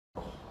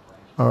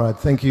All right,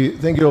 thank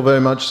you all very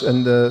much,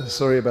 and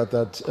sorry about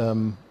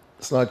that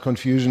slight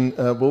confusion.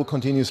 We'll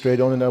continue straight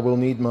on, and I will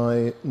need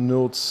my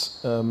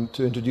notes to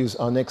introduce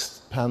our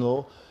next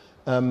panel.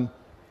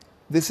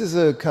 This is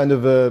a kind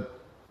of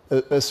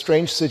a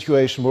strange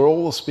situation where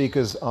all the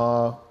speakers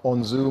are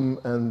on Zoom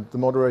and the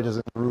moderators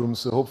in the room,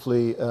 so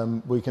hopefully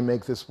we can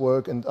make this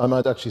work, and I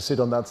might actually sit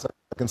on that side,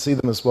 I can see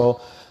them as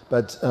well,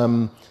 but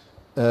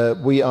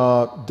we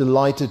are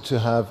delighted to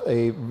have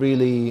a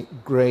really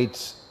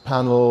great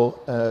panel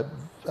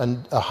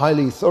and a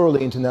highly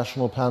thoroughly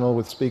international panel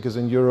with speakers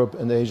in Europe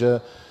and Asia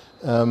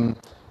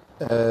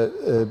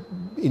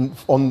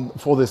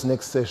for this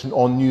next session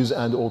on news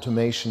and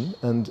automation.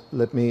 And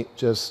let me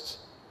just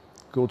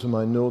go to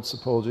my notes.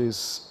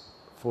 Apologies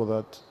for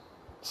that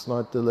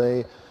slight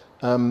delay.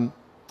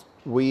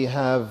 We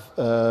have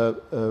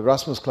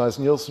Rasmus, Kleis,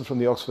 Nielsen from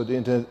the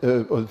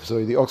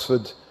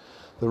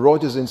the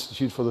Reuters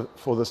Institute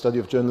for the Study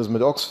of Journalism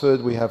at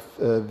Oxford. We have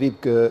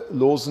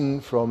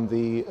Wiebke from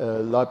the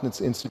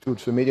Leibniz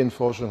Institute for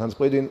Medienforschung, Hans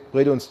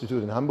Bredow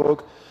Institute in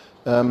Hamburg.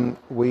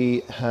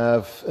 We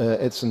have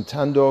Edson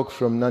Tandoc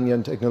from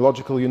Nanyang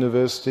Technological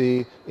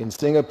University in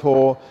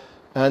Singapore.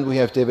 And we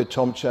have David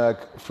Tomchak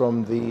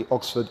from the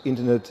Oxford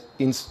Internet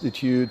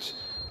Institute,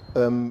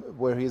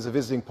 where he is a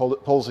visiting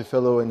policy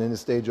fellow, and in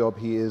his day job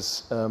he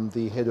is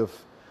the head of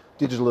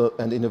digital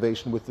and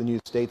innovation with the New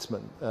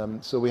Statesman.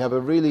 So we have a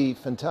really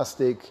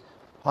fantastic,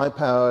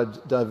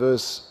 high-powered,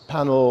 diverse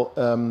panel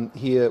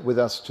here with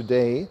us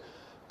today,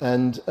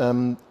 and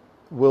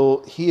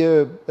we'll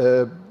hear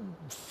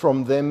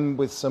from them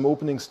with some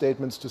opening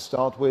statements to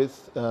start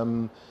with,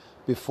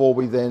 before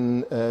we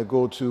then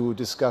go to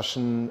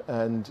discussion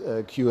and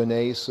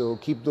Q&A. So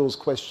keep those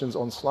questions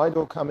on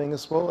Slido coming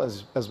as well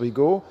as we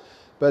go.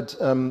 But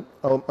I'm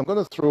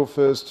going to throw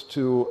first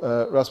to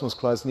Rasmus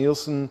Kleis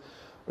Nielsen.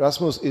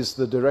 Rasmus is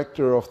the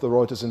director of the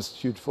Reuters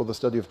Institute for the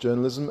Study of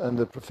Journalism and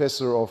a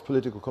professor of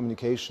political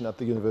communication at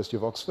the University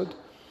of Oxford.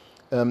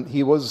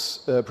 He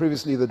was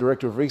previously the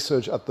director of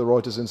research at the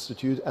Reuters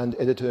Institute and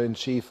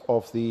editor-in-chief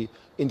of the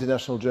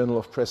International Journal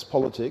of Press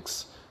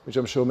Politics, which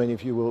I'm sure many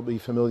of you will be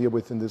familiar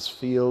with in this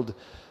field.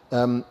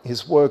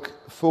 His work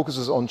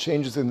focuses on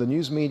changes in the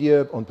news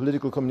media, on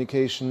political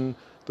communication,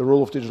 the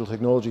role of digital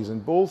technologies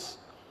in both,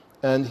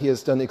 and he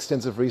has done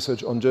extensive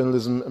research on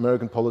journalism,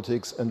 American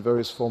politics, and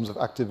various forms of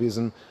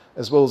activism,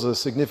 as well as a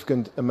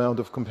significant amount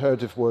of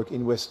comparative work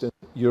in Western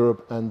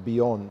Europe and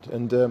beyond.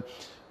 And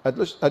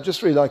I'd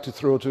just really like to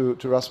throw to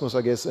Rasmus,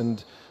 I guess,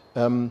 and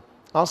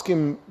ask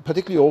him,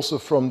 particularly also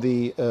from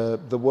the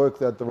work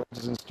that the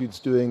Reuters Institute is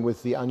doing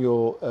with the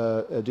annual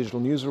digital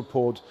news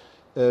report,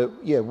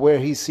 where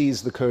he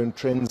sees the current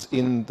trends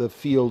in the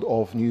field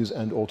of news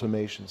and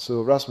automation.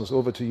 So Rasmus,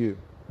 over to you.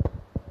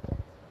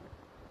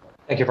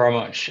 Thank you very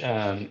much,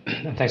 and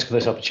thanks for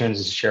this opportunity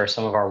to share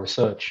some of our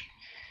research.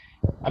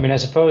 I mean, I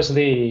suppose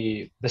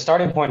the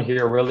starting point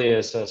here really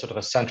is a sort of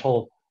a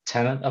central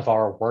tenet of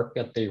our work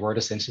at the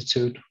Reuters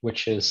Institute,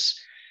 which is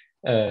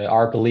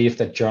our belief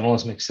that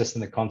journalism exists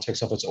in the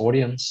context of its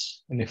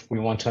audience. And if we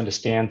want to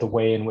understand the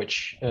way in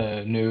which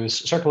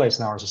news circulates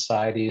in our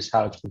societies,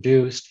 how it's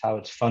produced, how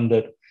it's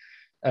funded,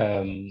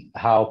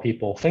 how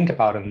people think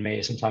about it and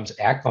may sometimes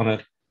act on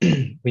it,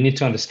 we need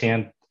to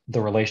understand the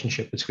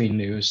relationship between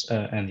news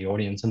and the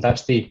audience. And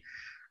that's the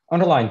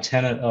underlying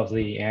tenet of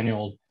the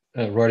annual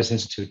Reuters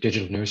Institute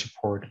Digital News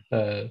Report,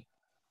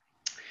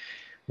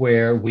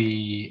 where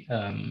we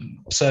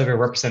survey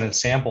representative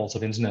samples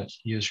of internet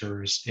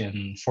users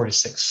in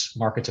 46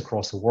 markets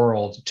across the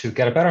world to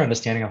get a better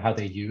understanding of how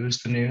they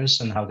use the news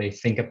and how they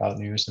think about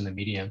news in the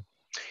media.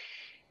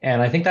 And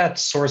I think that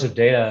source of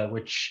data,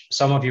 which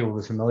some of you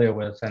will be familiar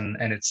with, and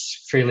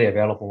it's freely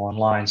available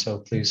online, so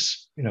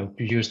please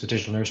use the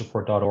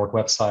digitalnewsreport.org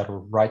website or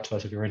write to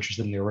us if you're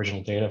interested in the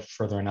original data for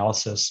further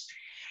analysis.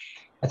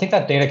 I think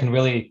that data can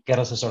really get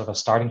us a sort of a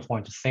starting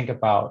point to think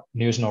about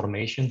news and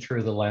automation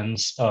through the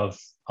lens of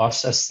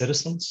us as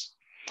citizens.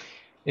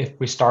 If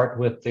we start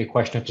with the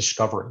question of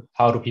discovery,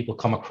 how do people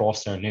come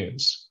across their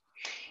news?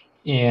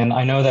 And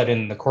I know that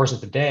in the course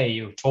of the day,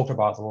 you've talked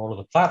about the role of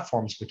the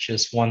platforms, which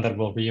is one that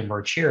will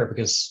reemerge here,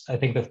 because I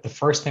think that the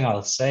first thing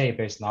I'll say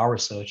based on our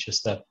research is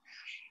that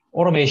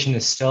automation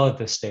is still at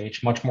this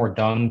stage much more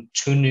done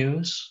to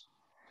news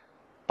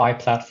by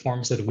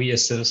platforms that we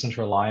as citizens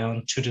rely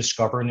on to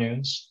discover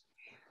news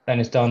than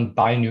is done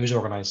by news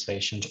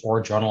organizations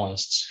or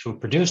journalists who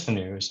produce the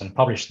news and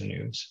publish the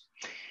news.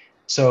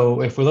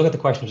 So if we look at the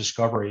question of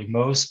discovery,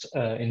 most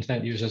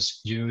internet users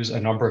use a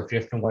number of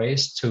different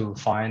ways to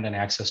find and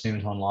access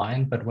news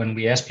online. But when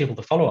we ask people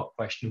the follow-up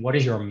question, what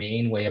is your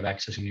main way of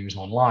accessing news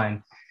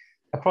online?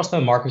 Across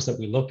the markets that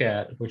we look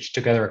at, which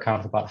together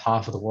account for about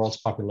half of the world's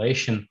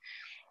population,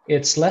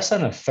 it's less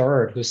than a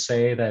third who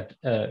say that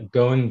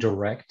going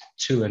direct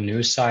to a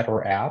news site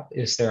or app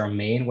is their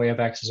main way of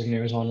accessing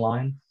news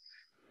online.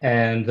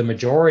 And the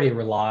majority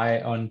rely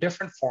on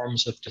different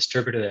forms of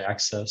distributed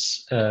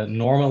access,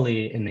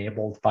 normally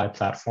enabled by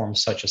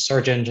platforms such as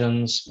search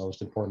engines, most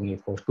importantly,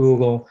 of course,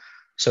 Google,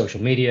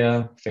 social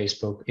media,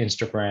 Facebook,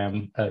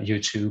 Instagram,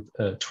 YouTube,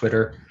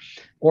 Twitter,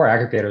 or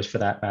aggregators for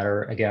that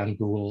matter. Again,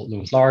 Google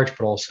looms large,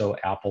 but also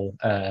Apple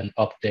and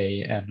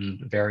Upday and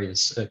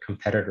various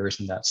competitors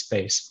in that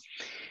space.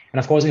 And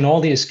of course, in all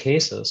these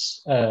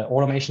cases,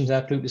 automation is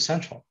absolutely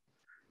central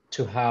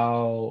to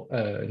how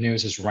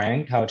news is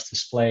ranked, how it's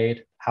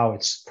displayed, how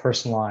it's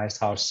personalized,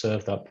 how it's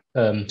served up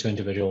to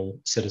individual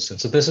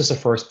citizens. So this is the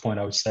first point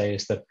I would say,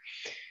 is that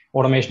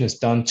automation is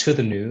done to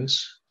the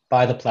news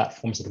by the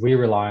platforms that we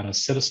rely on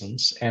as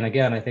citizens. And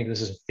again, I think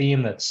this is a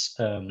theme that's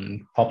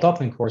popped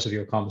up in the course of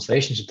your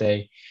conversation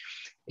today.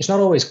 It's not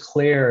always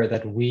clear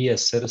that we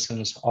as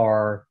citizens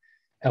are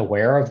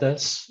aware of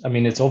this. I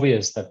mean, it's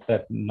obvious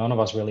that none of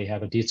us really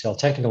have a detailed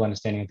technical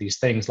understanding of these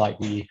things, like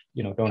we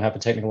don't have a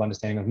technical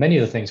understanding of many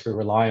of the things we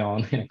rely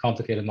on in a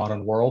complicated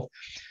modern world.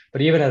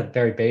 But even at a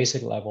very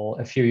basic level,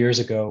 a few years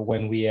ago,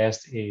 when we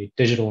asked a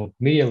digital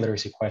media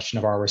literacy question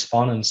of our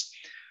respondents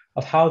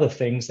of how the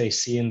things they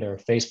see in their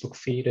Facebook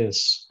feed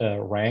is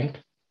ranked,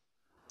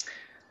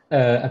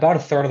 about a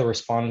third of the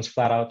respondents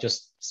flat out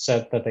just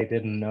said that they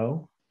didn't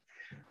know.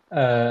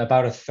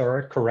 About a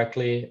third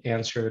correctly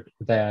answered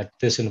that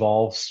this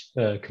involves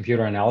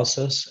computer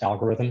analysis,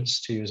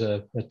 algorithms, to use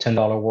a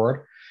 $10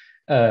 word,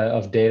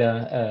 of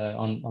data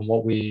on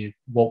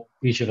what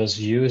each of us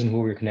use and who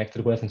we're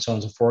connected with, and so on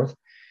and so forth.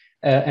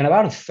 And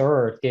about a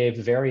third gave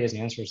various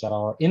answers that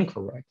are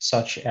incorrect,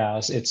 such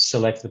as it's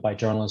selected by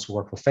journalists who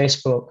work for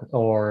Facebook,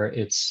 or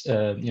it's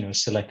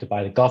selected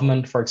by the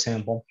government, for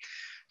example.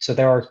 So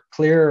there are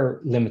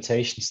clear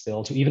limitations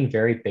still to even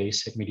very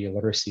basic media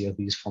literacy of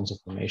these forms of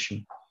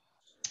information.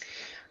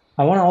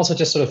 I want to also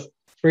just sort of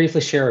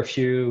briefly share a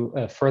few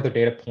further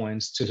data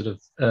points to sort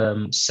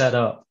of set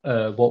up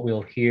what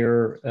we'll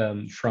hear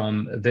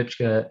from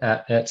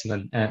Wiebke,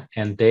 Edson,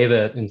 and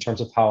David in terms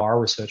of how our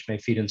research may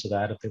feed into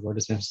that at the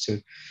Reuters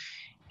Institute.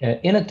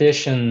 In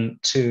addition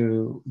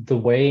to the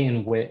way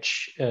in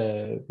which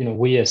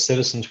we as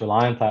citizens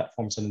rely on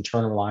platforms and in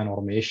turn rely on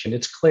automation,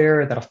 it's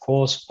clear that, of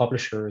course,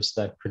 publishers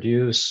that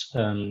produce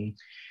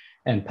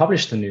and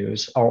publish the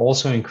news are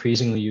also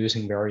increasingly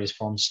using various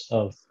forms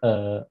of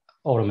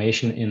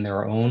automation in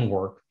their own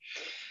work.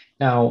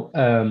 Now,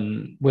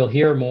 we'll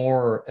hear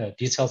more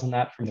details on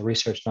that from the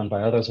research done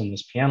by others on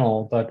this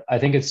panel, but I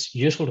think it's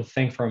useful to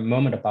think for a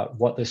moment about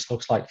what this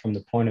looks like from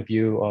the point of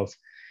view of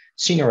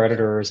senior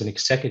editors and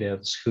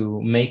executives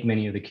who make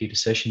many of the key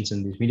decisions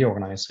in these media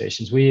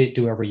organizations. We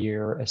do every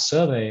year a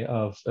survey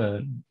of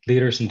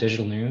leaders in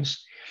digital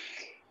news.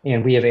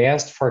 And we have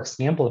asked, for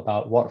example,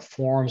 about what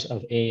forms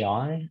of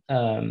AI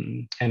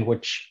and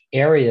which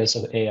areas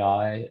of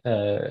AI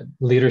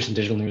leaders in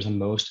digital news are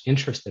most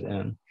interested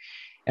in.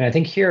 And I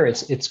think here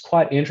it's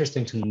quite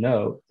interesting to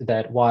note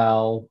that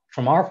while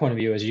from our point of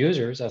view as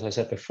users, as I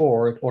said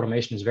before,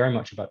 automation is very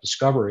much about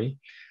discovery,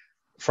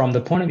 from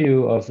the point of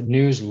view of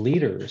news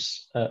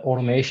leaders,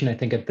 automation, I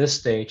think at this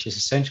stage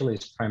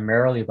is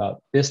primarily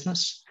about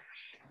business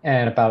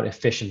and about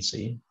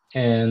efficiency.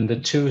 And the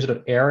two sort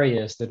of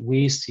areas that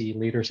we see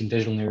leaders in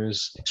digital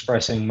news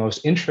expressing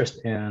most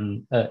interest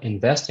in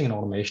investing in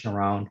automation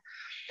around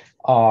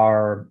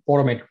are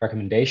automated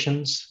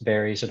recommendations,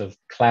 very sort of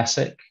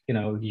classic.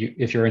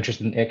 If you're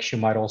interested in X, you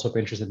might also be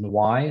interested in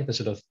Y, the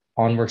sort of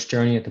onwards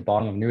journey at the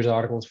bottom of news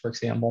articles, for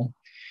example.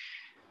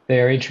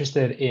 They're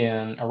interested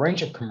in a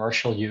range of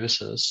commercial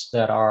uses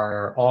that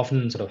are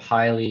often sort of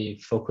highly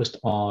focused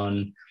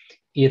on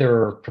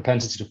either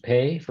propensity to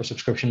pay for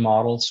subscription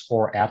models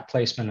or ad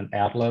placement and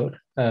ad load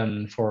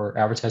for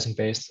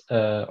advertising-based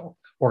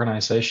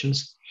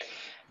organizations,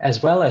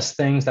 as well as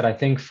things that I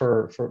think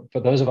for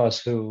those of us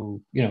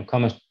who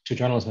come to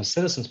journalism as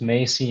citizens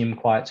may seem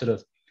quite sort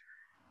of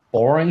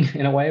boring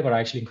in a way, but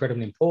actually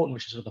incredibly important,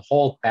 which is sort of the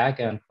whole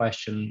back-end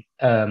question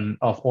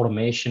of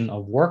automation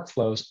of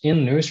workflows in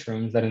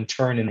newsrooms that in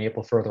turn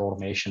enable further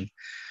automation.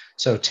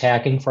 So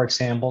tagging, for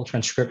example,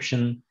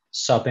 transcription,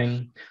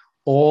 subbing,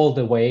 all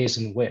the ways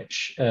in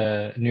which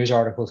news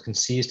articles can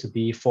cease to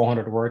be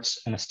 400 words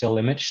and a still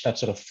image that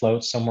sort of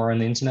floats somewhere on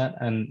the internet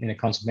and in a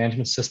content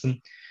management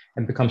system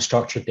and become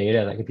structured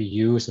data that can be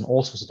used in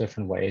all sorts of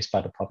different ways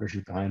by the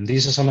publisher behind.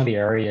 These are some of the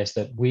areas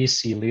that we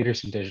see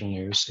leaders in digital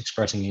news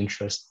expressing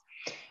interest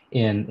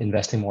in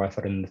investing more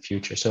effort in the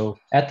future. So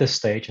at this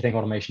stage, I think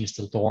automation is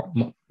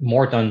still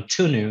more done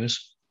to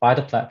news by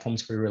the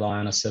platforms we rely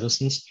on as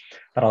citizens,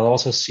 but I'll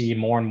also see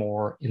more and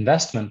more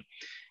investment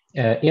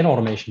in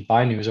automation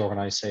by news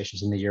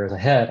organizations in the years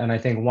ahead. And I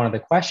think one of the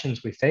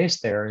questions we face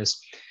there is,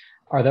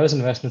 are those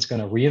investments going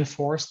to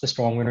reinforce the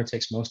strong winner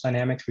takes most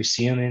dynamics we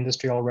see in the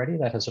industry already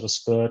that has sort of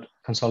spurred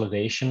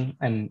consolidation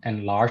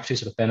and largely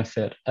sort of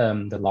benefit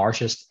the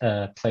largest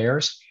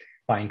players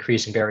by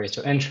increasing barriers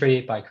to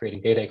entry, by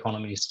creating data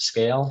economies to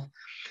scale?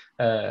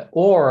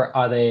 Or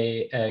are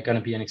they going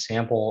to be an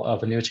example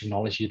of a new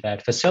technology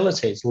that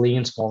facilitates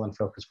lean, small, and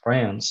focused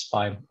brands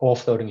by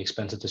offloading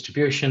expensive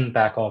distribution,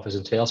 back office,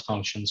 and sales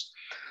functions,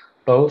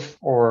 both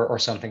or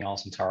something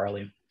else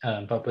entirely?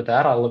 But with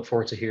that, I'll look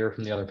forward to hear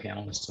from the other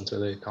panelists into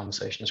the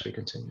conversation as we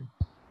continue.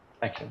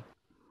 Thank you.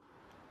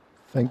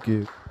 Thank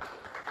you.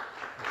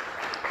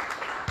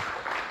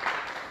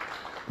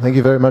 Thank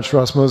you very much,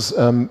 Rasmus.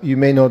 You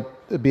may not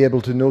be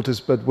able to notice,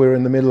 but we're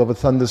in the middle of a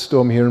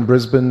thunderstorm here in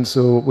Brisbane,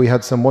 so we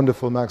had some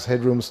wonderful Max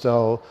Headroom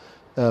style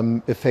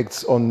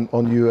effects on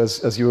you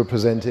as you were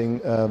presenting,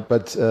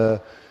 but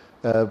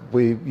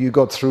you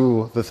got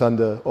through the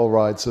thunder all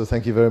right, so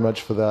thank you very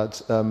much for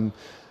that.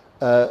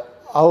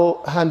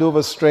 I'll hand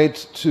over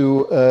straight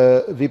to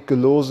Wiebke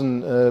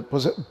Losen.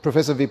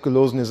 Professor Wiebke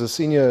Losen is a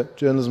senior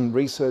journalism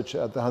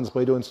researcher at the Hans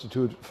Bredow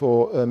Institute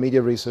for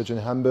Media Research in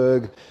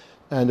Hamburg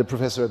and a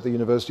professor at the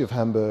University of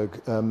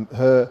Hamburg.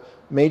 Her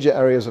major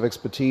areas of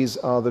expertise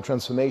are the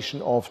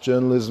transformation of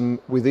journalism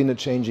within a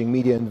changing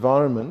media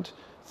environment,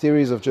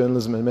 theories of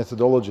journalism and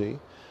methodology,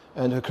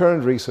 and her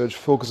current research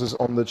focuses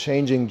on the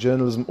changing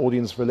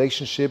journalism-audience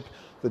relationship,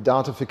 the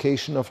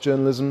datification of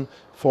journalism,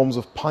 forms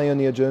of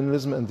pioneer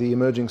journalism and the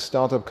emerging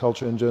startup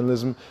culture in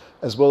journalism,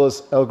 as well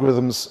as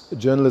algorithms,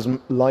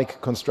 journalism-like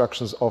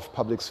constructions of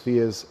public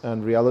spheres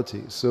and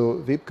reality.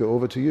 So Wiebke,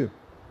 over to you.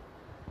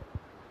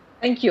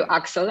 Thank you,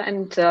 Axel,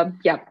 and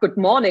good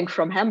morning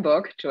from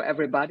Hamburg to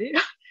everybody.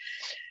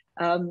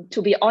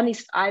 To be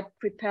honest, I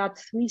prepared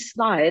 3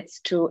 slides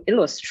to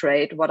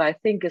illustrate what I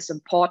think is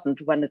important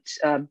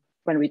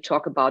when we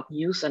talk about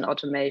news and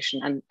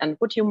automation. And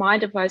would you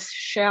mind if I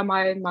share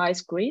my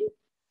screen?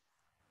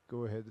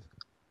 Go ahead.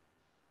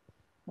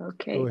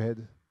 Okay. Go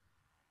ahead.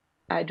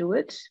 I do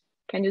it.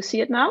 Can you see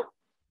it now?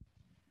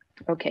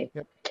 Okay.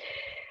 Yep.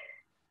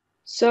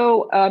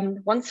 So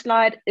one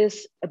slide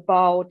is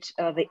about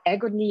the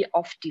agony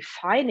of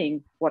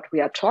defining what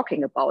we are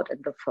talking about in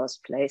the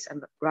first place.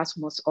 And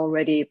Rasmus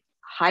already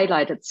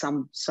highlighted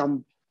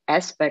some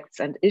aspects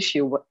and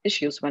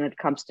issues when it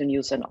comes to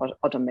news and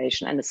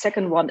automation. And the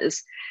second one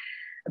is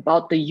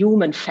about the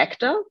human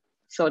factor.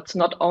 So it's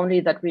not only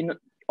that we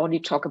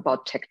only talk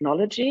about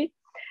technology.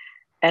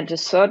 And the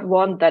third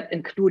one that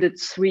included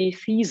 3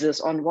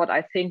 theses on what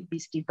I think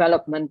these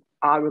developments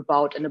are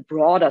about in a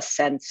broader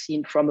sense,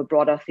 seen from a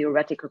broader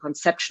theoretical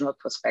conceptual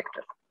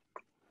perspective.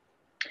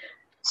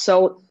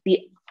 So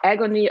the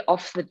agony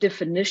of the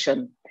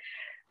definition.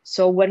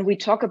 So when we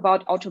talk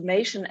about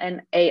automation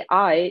and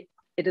AI,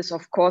 it is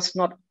of course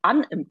not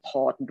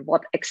unimportant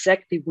what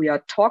exactly we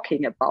are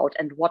talking about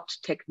and what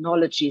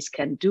technologies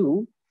can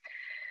do.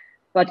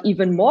 But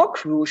even more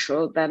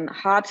crucial than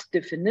hard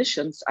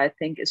definitions, I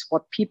think, is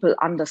what people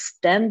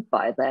understand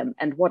by them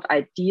and what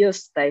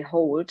ideas they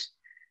hold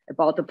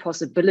about the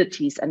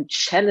possibilities and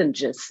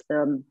challenges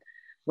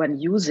when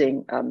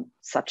using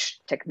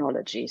such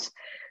technologies.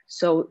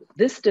 So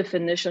this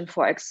definition,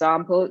 for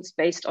example, is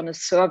based on a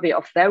survey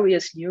of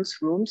various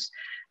newsrooms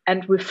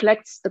and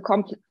reflects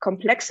the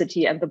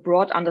complexity and the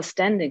broad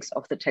understandings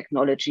of the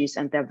technologies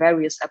and their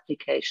various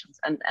applications.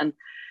 And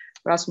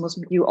Rasmus,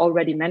 you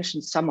already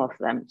mentioned some of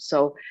them.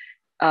 So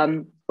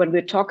when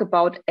we talk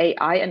about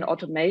AI and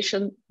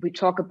automation, we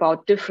talk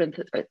about different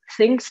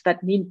things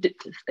that mean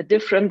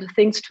different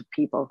things to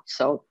people.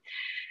 So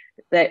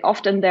they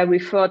often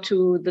refer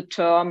to the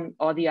term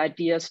or the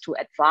ideas to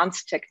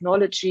advanced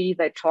technology.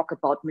 They talk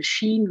about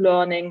machine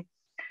learning,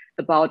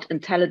 about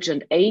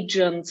intelligent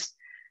agents,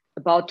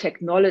 about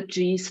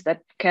technologies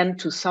that can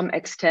to some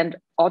extent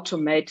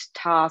automate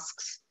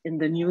tasks in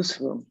the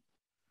newsroom.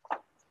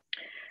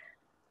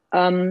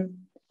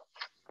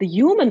 The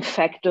human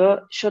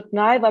factor should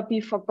neither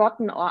be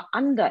forgotten or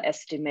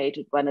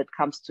underestimated when it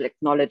comes to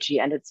technology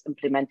and its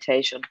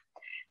implementation,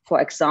 for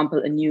example,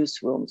 in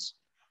newsrooms,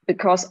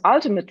 because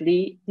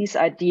ultimately these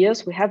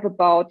ideas we have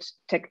about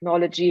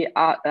technology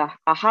are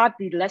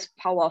hardly less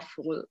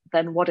powerful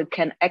than what it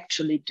can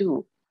actually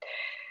do.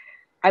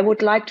 I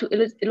would like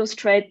to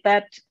illustrate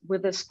that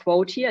with this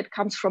quote here. It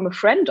comes from a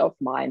friend of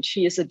mine.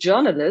 She is a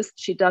journalist.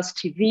 She does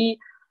TV,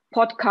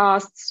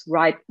 podcasts,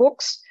 write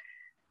books.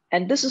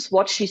 And this is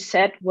what she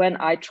said when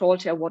I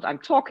told her what I'm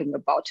talking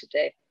about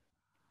today.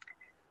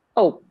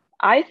 Oh,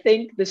 I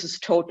think this is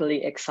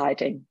totally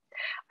exciting.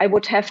 I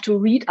would have to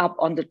read up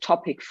on the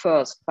topic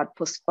first,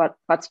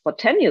 but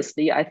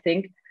spontaneously, I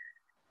think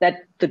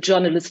that the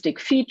journalistic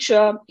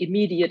feature,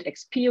 immediate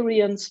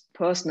experience,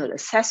 personal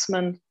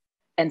assessment,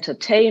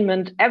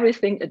 entertainment,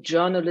 everything a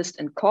journalist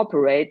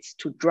incorporates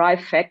to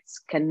drive facts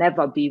can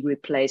never be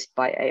replaced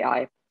by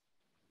AI.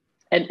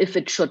 And if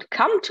it should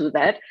come to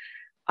that,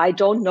 I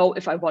don't know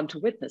if I want to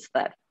witness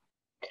that.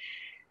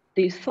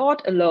 The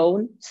thought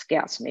alone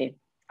scares me.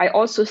 I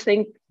also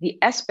think the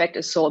aspect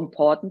is so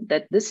important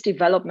that this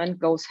development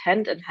goes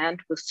hand in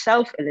hand with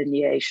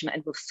self-alienation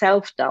and with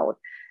self-doubt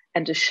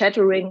and the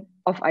shattering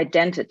of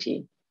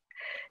identity.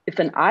 If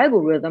an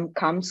algorithm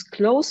comes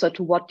closer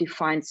to what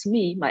defines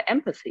me, my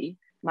empathy,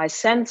 my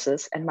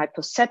senses, and my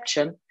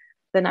perception,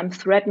 then I'm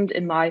threatened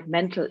in my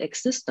mental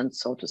existence,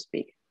 so to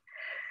speak.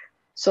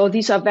 So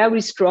these are very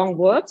strong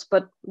words,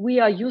 but we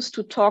are used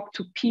to talk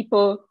to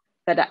people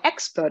that are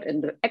experts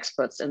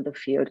in the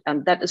field.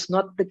 And that is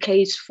not the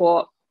case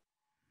for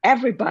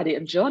everybody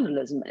in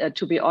journalism,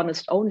 to be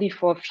honest, only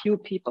for a few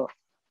people.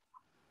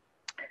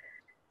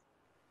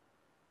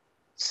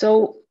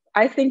 So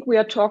I think we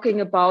are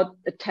talking about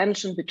the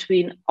tension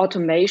between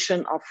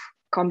automation of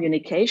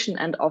communication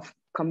and of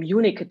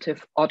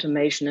communicative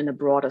automation in a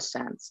broader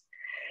sense.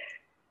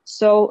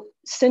 So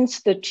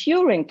since the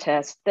Turing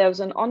test, there's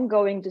an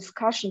ongoing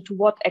discussion to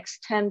what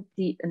extent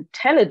the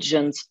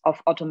intelligence of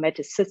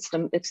automated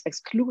system is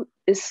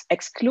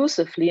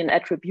exclusively an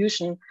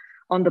attribution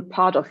on the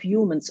part of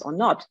humans or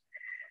not.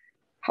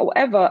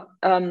 However,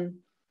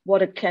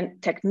 what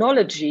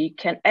technology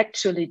can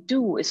actually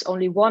do is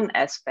only one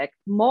aspect.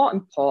 More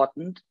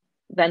important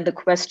than the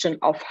question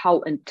of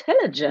how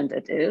intelligent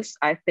it is,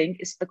 I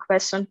think, is the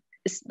question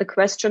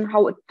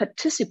how it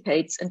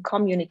participates in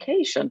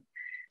communication.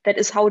 That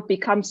is how it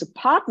becomes a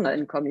partner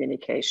in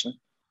communication.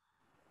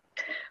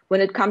 When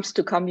it comes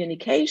to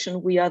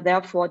communication, we are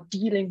therefore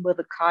dealing with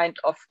a kind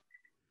of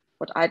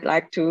what I'd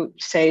like to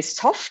say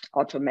soft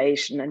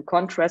automation in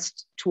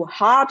contrast to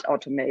hard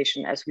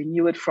automation as we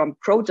knew it from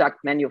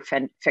product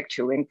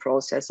manufacturing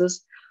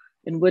processes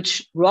in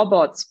which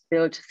robots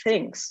build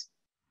things.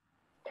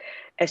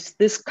 As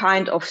this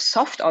kind of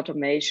soft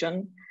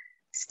automation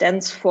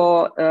stands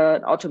for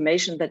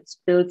automation that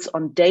builds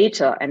on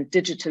data and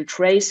digital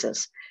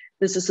traces.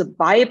 This is a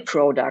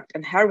byproduct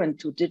inherent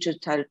to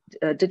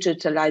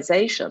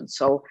digitalization,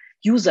 so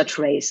user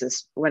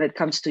traces when it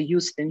comes to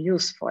use in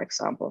use, for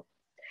example.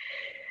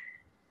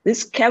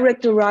 This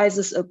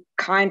characterizes a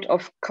kind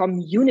of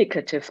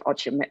communicative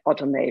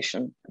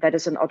automation, that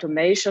is an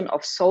automation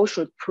of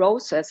social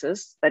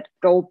processes that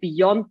go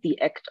beyond the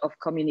act of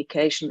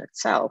communication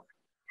itself.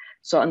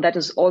 So, and that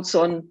is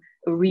also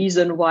a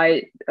reason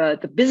why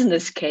the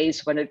business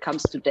case when it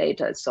comes to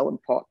data is so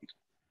important.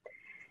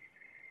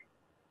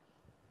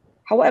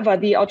 However,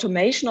 the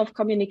automation of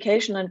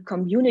communication and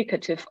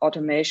communicative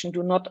automation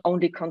do not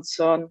only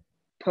concern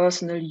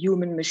personal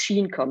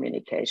human-machine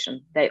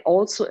communication, they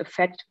also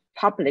affect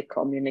public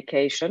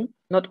communication,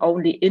 not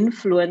only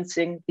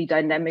influencing the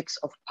dynamics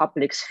of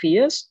public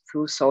spheres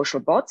through social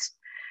bots,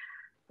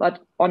 but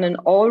on an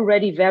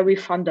already very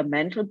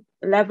fundamental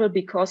level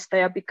because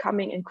they are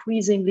becoming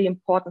increasingly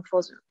important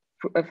for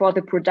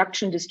the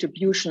production,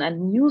 distribution,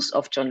 and use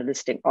of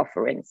journalistic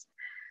offerings,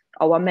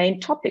 our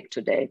main topic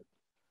today.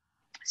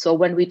 So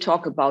when we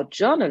talk about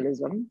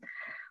journalism,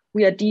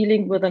 we are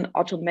dealing with an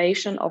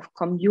automation of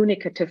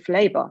communicative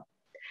labor.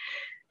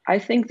 I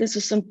think this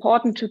is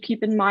important to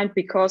keep in mind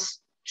because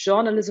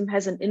journalism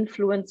has an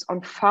influence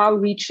on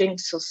far-reaching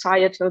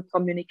societal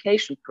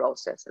communication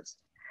processes.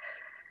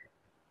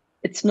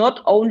 It's not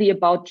only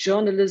about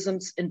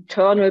journalism's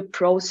internal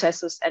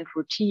processes and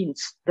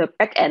routines, the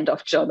back end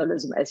of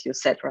journalism, as you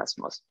said,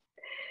 Rasmus.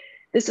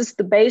 This is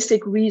the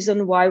basic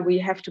reason why we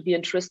have to be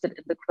interested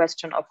in the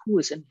question of who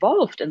is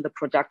involved in the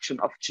production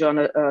of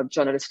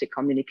journalistic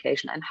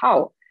communication and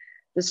how.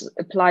 This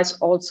applies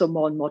also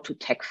more and more to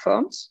tech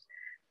firms,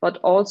 but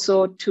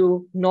also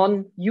to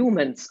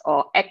non-humans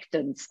or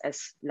actants,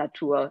 as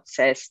Latour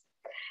says,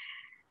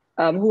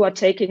 who are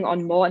taking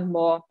on more and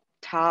more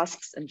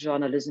tasks in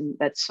journalism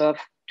that serve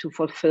to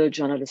fulfill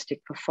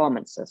journalistic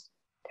performances.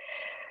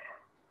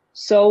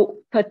 So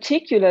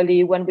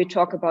particularly when we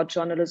talk about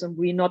journalism,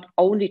 we not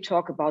only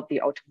talk about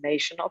the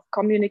automation of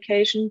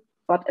communication,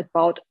 but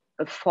about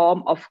a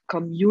form of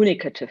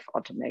communicative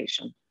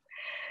automation.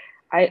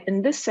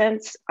 In this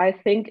sense, I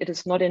think it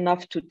is not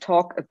enough to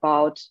talk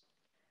about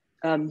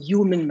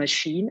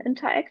human-machine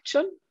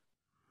interaction.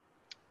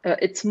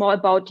 It's more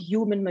about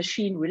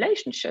human-machine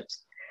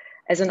relationships,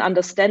 as an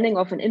understanding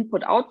of an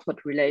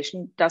input-output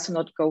relation does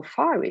not go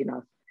far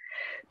enough.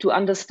 To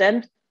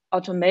understand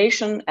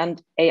automation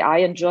and AI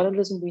in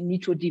journalism, we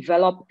need to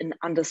develop an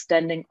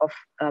understanding of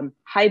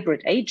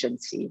hybrid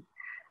agency,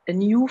 a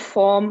new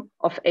form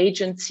of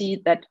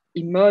agency that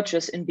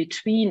emerges in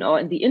between or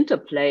in the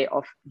interplay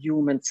of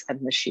humans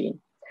and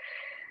machine.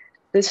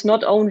 This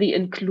not only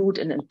include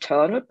an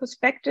internal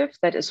perspective,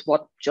 that is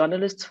what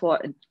journalists, for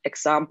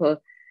example,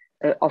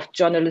 of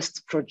journalists'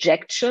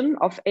 projection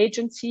of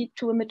agency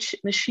to a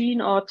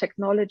machine or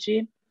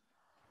technology,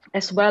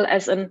 as well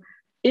as an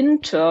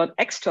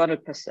external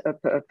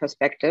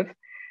perspective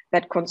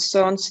that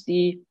concerns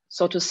the,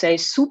 so to say,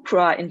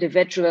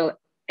 supra-individual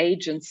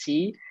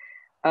agency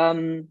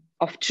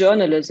of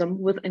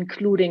journalism with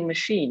including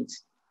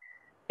machines.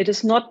 It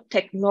is not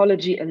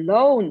technology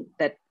alone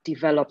that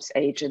develops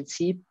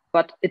agency,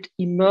 but it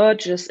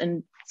emerges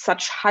in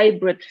such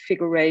hybrid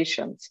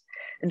figurations.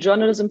 In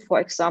journalism, for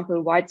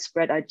example,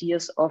 widespread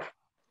ideas of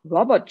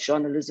robot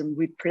journalism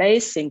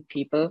replacing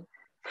people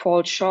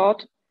fall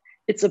short.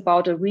 It's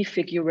about a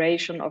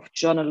refiguration of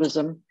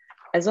journalism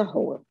as a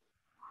whole.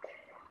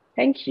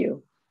 Thank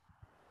you.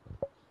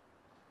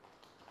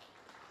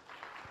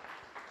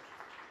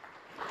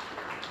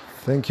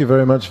 Thank you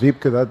very much,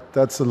 Wiebke.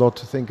 That's a lot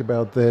to think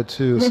about there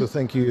too. So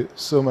thank you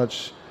so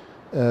much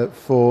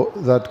for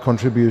that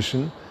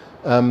contribution.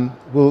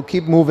 We'll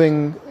keep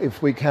moving,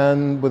 if we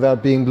can,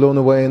 without being blown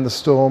away in the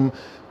storm,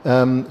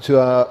 to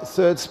our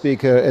third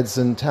speaker,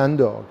 Edson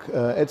Tandoc.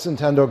 Edson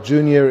Tandoc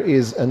Jr.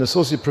 is an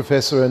associate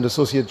professor and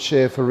associate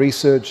chair for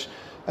research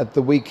at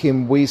the Wee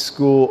Kim Wee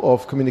School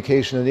of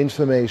Communication and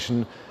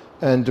Information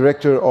and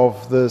director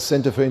of the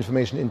Center for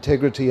Information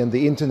Integrity and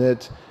the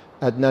Internet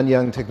at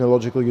Nanyang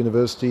Technological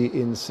University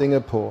in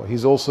Singapore.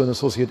 He's also an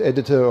associate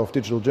editor of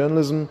digital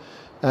journalism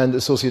and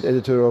associate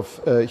editor of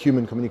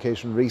Human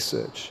Communication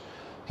Research.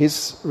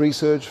 His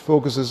research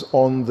focuses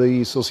on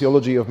the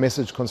sociology of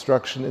message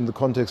construction in the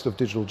context of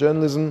digital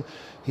journalism.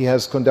 He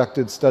has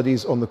conducted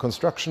studies on the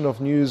construction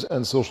of news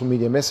and social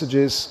media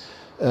messages.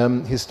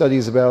 His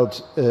studies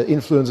about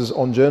influences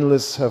on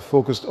journalists have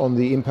focused on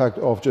the impact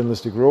of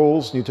journalistic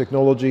roles, new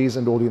technologies,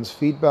 and audience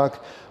feedback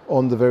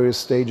on the various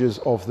stages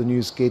of the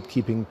news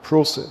gatekeeping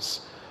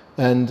process.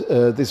 And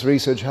this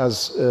research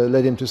has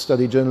led him to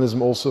study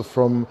journalism also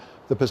from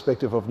the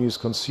perspective of news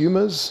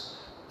consumers,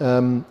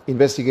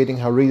 investigating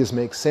how readers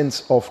make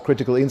sense of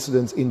critical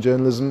incidents in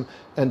journalism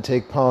and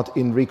take part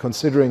in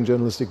reconsidering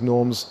journalistic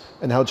norms,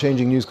 and how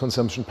changing news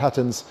consumption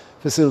patterns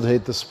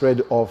facilitate the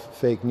spread of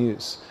fake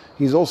news.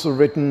 He's also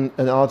written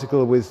an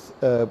article with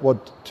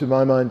what, to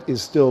my mind,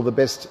 is still the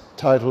best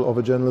title of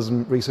a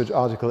journalism research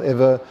article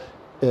ever,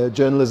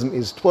 Journalism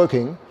is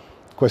Twerking, ?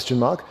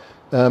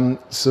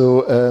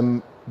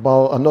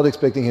 While I'm not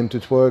expecting him to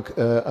twerk,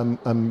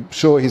 I'm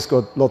sure he's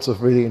got lots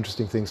of really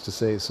interesting things to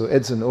say. So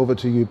Edson, over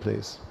to you,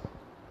 please.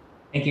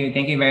 Thank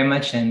you very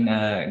much, and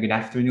good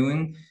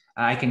afternoon.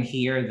 I can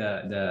hear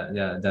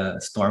the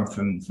storm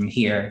from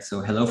here.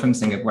 So hello from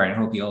Singapore, and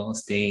hope you all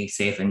stay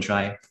safe and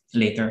dry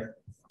later.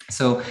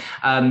 So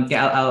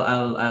yeah,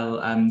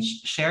 I'll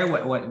share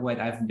what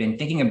I've been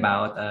thinking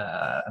about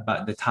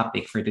the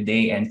topic for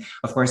today. And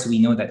of course, we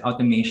know that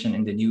automation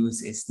in the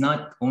news is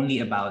not only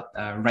about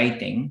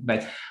writing,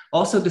 but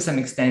also to some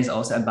extent is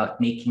also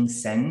about making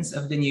sense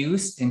of the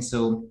news. And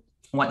so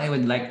what I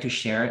would like to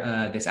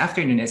share this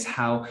afternoon is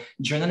how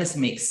journalists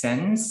make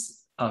sense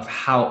of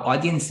how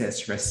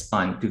audiences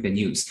respond to the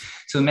news.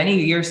 So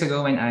many years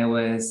ago, when I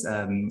was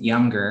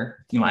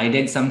younger, I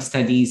did some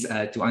studies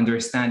to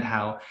understand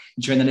how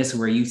journalists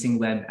were using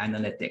web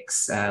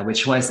analytics,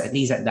 which was, at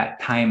least at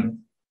that time,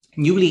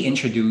 newly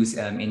introduced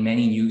in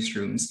many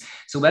newsrooms.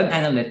 So web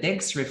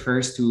analytics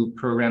refers to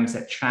programs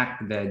that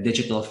track the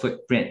digital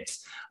footprint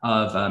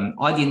of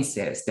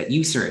audiences that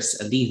users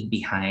leave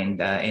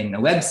behind in a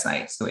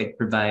website. So it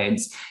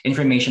provides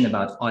information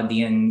about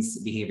audience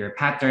behavior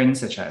patterns,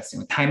 such as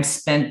time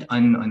spent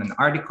on an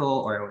article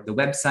or the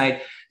website,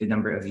 the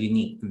number of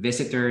unique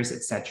visitors,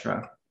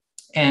 etc.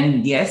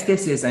 And yes,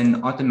 this is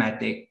an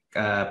automatic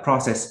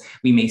process.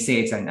 We may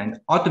say it's an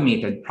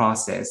automated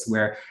process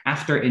where,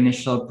 after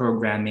initial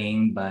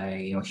programming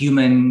by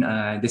human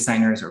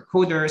designers or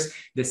coders,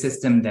 the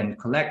system then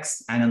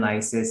collects,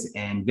 analyzes,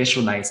 and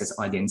visualizes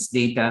audience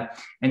data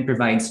and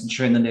provides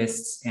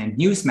journalists and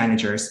news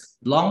managers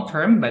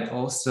long-term but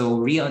also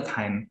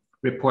real-time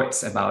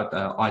reports about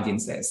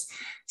audiences.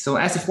 So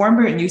as a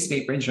former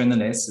newspaper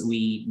journalist,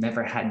 we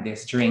never had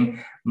this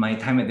during my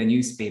time at the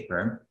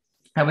newspaper.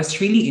 I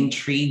was really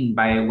intrigued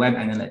by web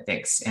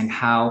analytics and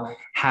how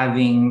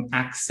having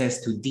access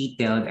to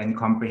detailed and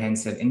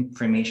comprehensive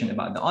information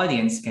about the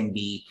audience can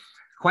be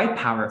quite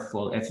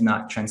powerful, if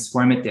not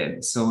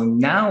transformative. So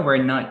now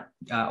we're not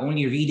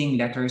only reading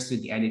letters to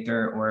the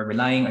editor or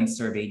relying on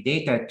survey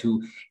data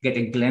to get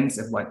a glimpse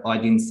of what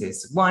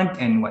audiences want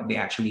and what they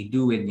actually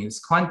do with news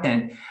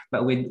content,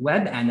 but with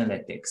web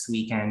analytics,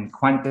 we can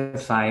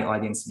quantify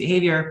audience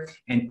behavior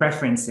and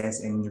preferences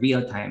in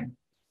real time.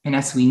 And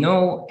as we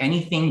know,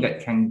 anything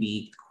that can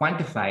be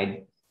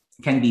quantified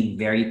can be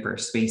very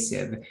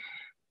persuasive.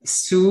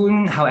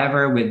 Soon,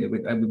 however,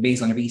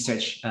 based on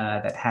research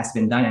that has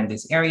been done in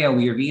this area,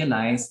 we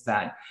realized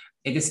that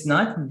it is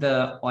not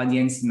the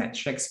audience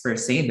metrics per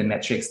se, the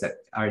metrics that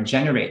are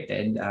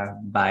generated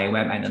by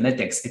web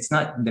analytics. It's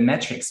not the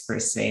metrics per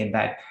se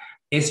that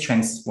is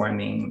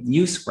transforming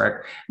news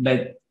work,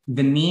 but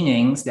the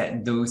meanings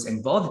that those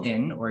involved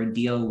in or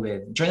deal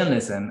with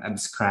journalism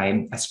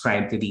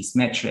ascribe to these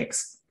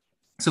metrics.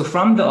 So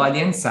from the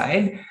audience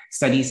side,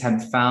 studies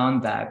have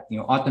found that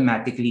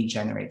automatically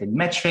generated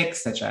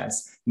metrics such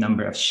as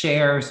number of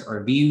shares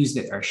or views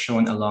that are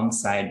shown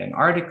alongside an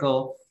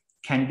article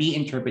can be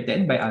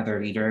interpreted by other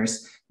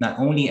readers not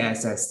only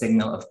as a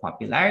signal of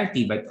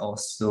popularity, but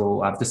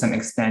also to some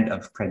extent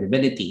of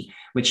credibility,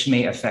 which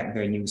may affect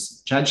their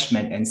news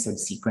judgment and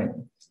subsequent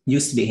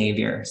news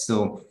behavior.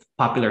 So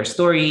popular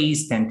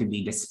stories tend to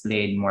be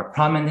displayed more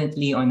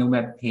prominently on the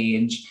web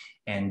page,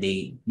 and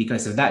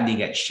because of that, they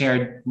get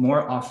shared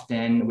more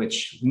often,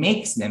 which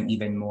makes them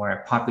even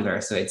more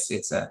popular. So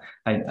it's a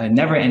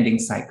never-ending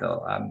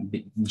cycle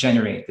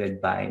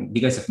generated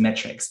because of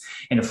metrics.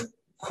 And of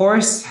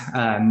course,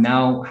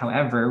 now,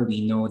 however,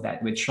 we know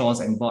that with trolls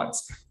and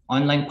bots,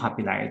 online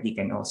popularity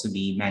can also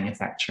be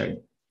manufactured.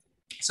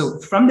 So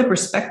from the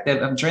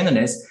perspective of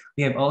journalists,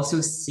 we have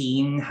also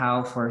seen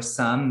how for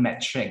some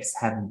metrics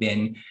have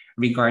been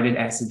regarded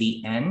as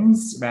the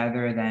ends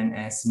rather than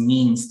as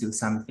means to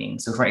something.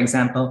 So for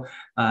example,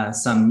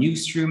 some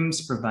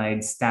newsrooms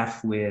provide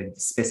staff with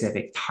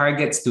specific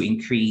targets to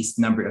increase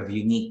number of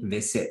unique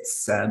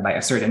visits by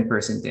a certain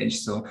percentage.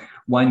 So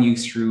one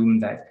newsroom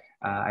that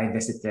I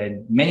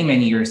visited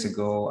many years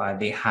ago,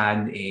 they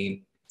had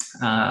a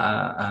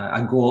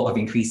goal of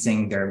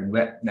increasing their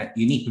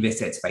unique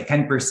visits by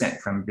 10%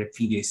 from the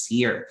previous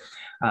year.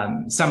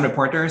 Some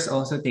reporters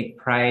also take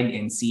pride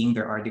in seeing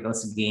their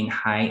articles gain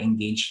high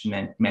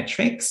engagement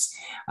metrics.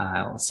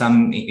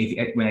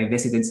 When I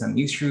visited some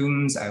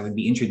newsrooms, I would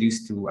be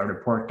introduced to a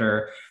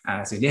reporter.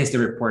 So this is the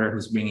reporter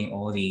who's bringing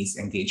all these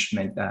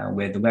engagement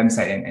with the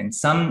website, and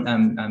some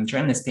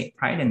journalists take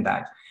pride in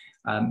that.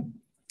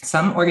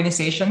 Some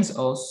organizations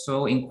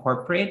also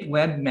incorporate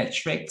web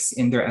metrics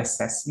in their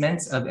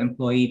assessments of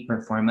employee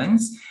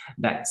performance.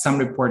 That some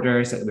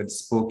reporters that we've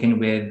spoken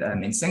with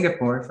in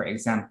Singapore, for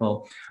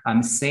example,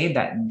 say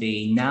that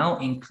they now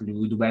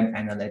include web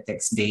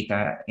analytics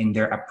data in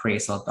their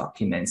appraisal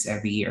documents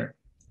every year.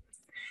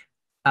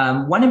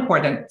 One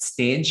important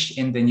stage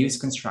in the news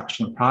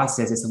construction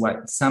process is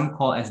what some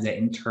call as the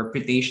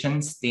interpretation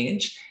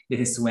stage.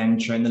 This is when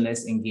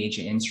journalists engage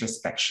in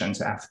introspection.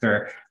 So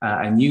after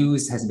a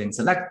news has been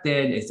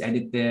selected, is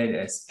edited,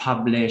 is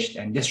published,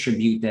 and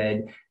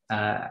distributed,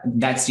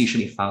 that's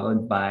usually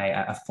followed by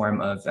a form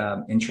of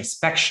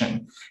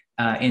introspection.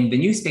 In the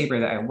newspaper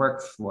that I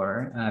worked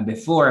for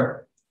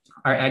before,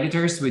 our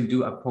editors would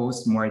do a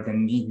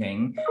post-mortem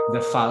meeting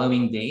the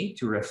following day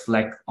to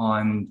reflect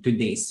on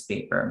today's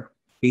paper.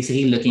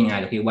 Basically looking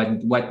at, okay,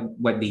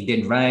 what they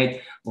did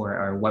right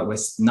or what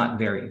was not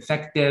very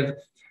effective.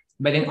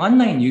 But in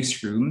online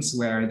newsrooms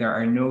where there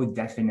are no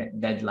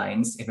definite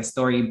deadlines, if a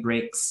story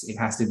breaks, it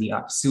has to be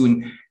up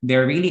soon,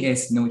 there really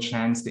is no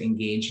chance to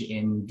engage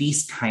in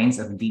these kinds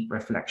of deep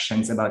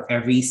reflections about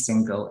every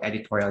single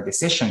editorial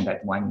decision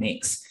that one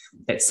makes.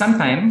 That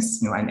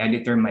sometimes, an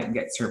editor might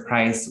get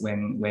surprised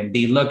when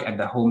they look at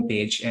the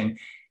homepage and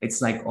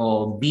it's like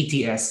all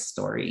BTS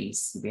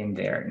stories in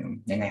there.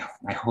 And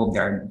I hope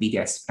there are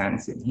BTS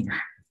fans in here.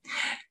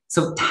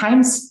 So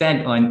time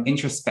spent on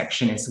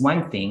introspection is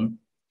one thing,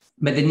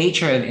 but the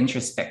nature of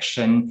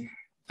introspection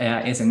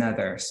is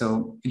another.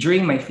 So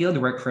during my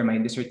fieldwork for my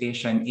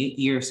dissertation 8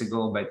 years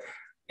ago,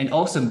 and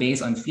also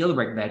based on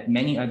fieldwork that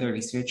many other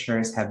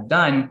researchers have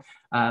done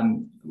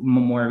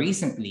more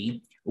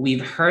recently,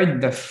 we've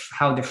heard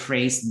how the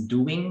phrase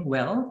doing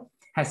well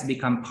has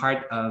become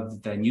part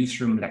of the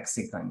newsroom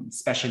lexicon,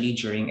 especially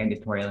during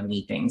editorial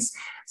meetings.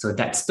 So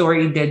that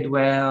story did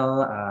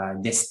well,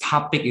 this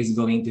topic is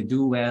going to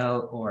do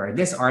well, or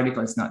this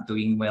article is not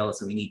doing well,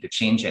 so we need to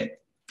change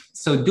it.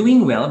 So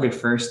doing well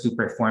refers to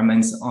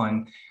performance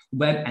on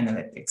web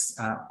analytics,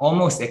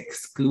 almost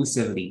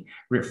exclusively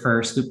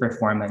refers to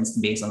performance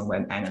based on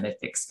web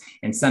analytics.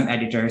 And some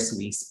editors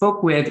we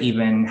spoke with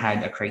even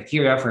had a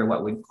criteria for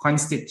what would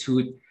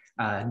constitute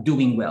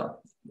doing well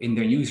in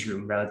their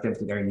newsroom relative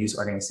to their news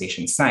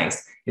organization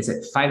size. Is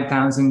it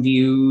 5,000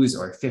 views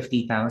or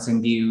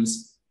 50,000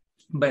 views?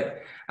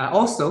 But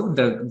also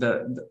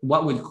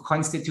what would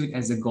constitute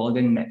as a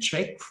golden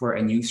metric for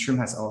a newsroom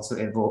has also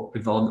evolved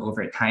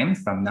over time,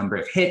 from number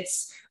of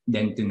hits,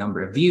 then to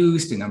number of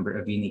views, to number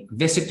of unique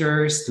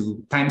visitors,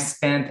 to time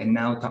spent, and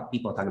now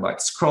people talk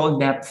about scroll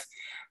depth.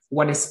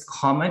 What is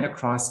common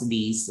across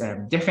these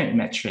different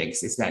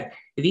metrics is that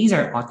these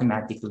are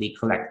automatically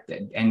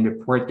collected and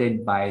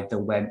reported by the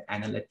web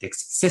analytics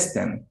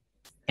system,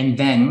 and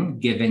then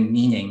given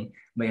meaning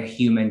by a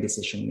human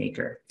decision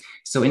maker.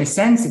 So in a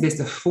sense, it is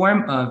the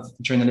form of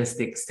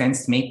journalistic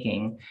sense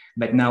making,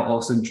 but now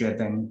also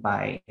driven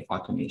by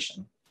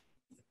automation.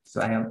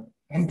 So I'll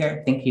end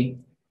there. Thank you.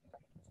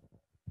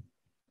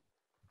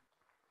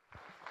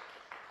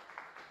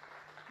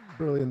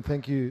 Brilliant,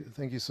 thank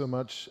you so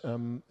much.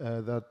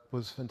 That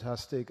was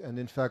fantastic, and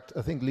in fact,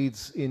 I think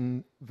leads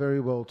in very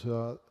well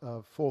to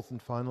our fourth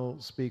and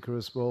final speaker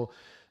as well.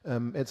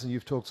 Edson,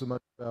 you've talked so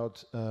much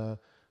about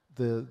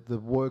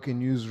the work in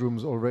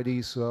newsrooms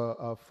already, so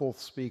our fourth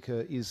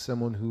speaker is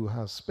someone who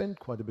has spent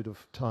quite a bit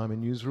of time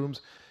in newsrooms.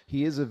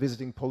 He is a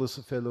visiting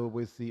policy fellow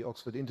with the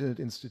Oxford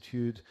Internet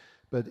Institute,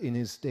 but in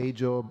his day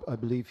job, I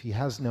believe he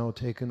has now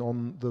taken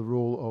on the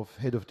role of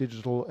Head of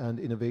Digital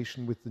and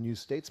Innovation with the New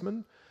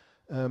Statesman.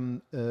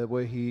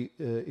 Where he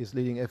is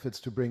leading efforts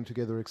to bring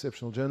together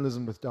exceptional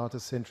journalism with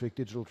data-centric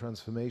digital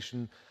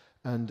transformation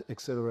and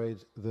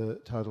accelerate the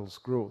title's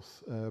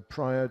growth.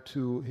 Prior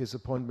to his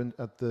appointment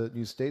at the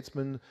New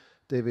Statesman,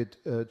 David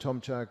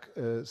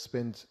Tomchak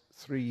spent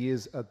 3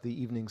 years at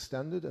the Evening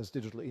Standard as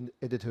digital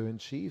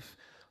editor-in-chief,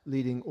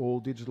 leading all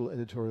digital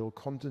editorial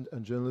content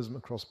and journalism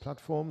across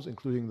platforms,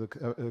 including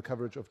the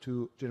coverage of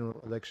 2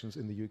 general elections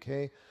in the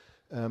UK.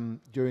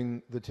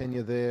 During the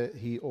tenure there,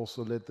 he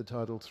also led the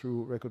title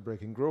through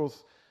record-breaking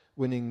growth,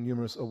 winning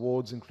numerous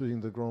awards,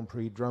 including the Grand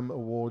Prix Drum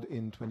Award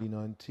in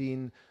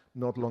 2019,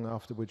 not long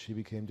after which he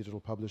became digital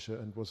publisher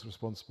and was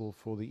responsible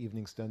for the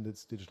Evening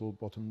Standard's digital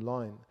bottom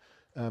line.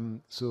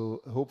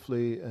 So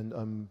hopefully, and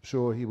I'm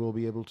sure he will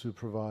be able to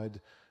provide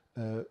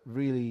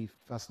really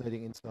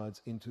fascinating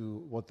insights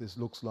into what this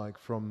looks like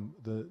from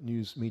the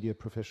news media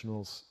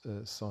professionals'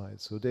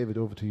 side. So David,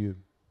 over to you.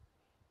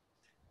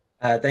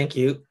 Thank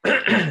you.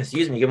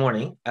 Excuse me. Good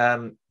morning.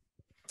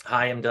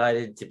 Hi, I'm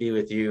delighted to be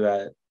with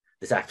you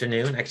this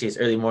afternoon. Actually, it's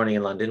early morning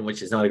in London,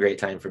 which is not a great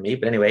time for me.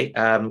 But anyway,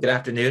 good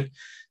afternoon.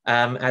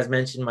 As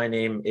mentioned, my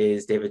name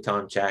is David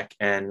Tomchak,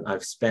 and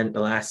I've spent the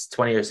last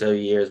 20 or so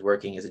years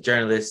working as a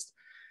journalist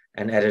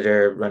an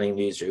editor running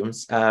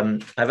newsrooms.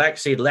 I've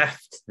actually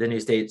left the New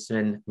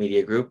Statesman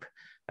Media Group.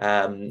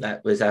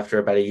 That was after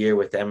about a year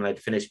with them, and I'd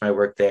finished my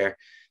work there.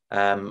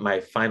 My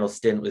final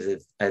stint was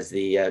as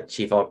the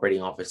Chief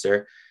Operating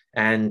Officer.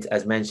 And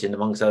as mentioned,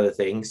 amongst other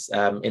things,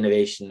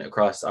 innovation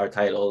across our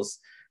titles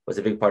was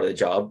a big part of the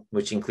job,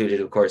 which included,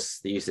 of course,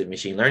 the use of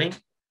machine learning.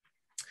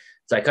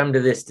 So I come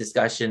to this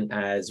discussion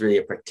as really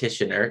a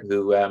practitioner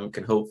who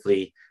can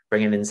hopefully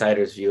bring an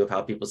insider's view of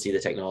how people see the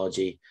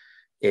technology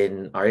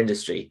in our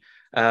industry.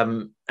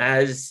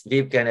 As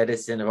Wiebke and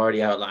Edson have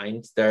already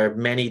outlined, there are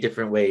many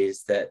different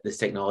ways that this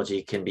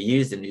technology can be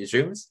used in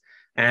newsrooms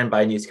and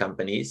by news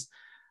companies.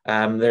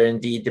 There are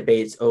indeed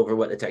debates over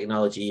what the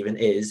technology even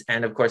is.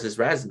 And of course, as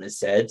Rasmus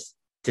said,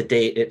 to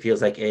date, it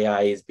feels like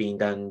AI is being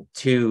done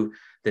to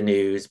the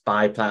news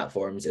by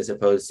platforms as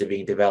opposed to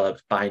being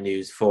developed by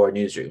news for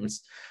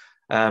newsrooms.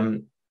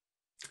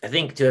 I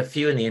think to a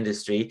few in the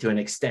industry, to an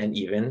extent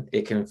even,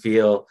 it can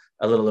feel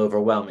a little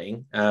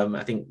overwhelming.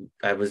 I think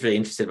I was really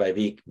interested by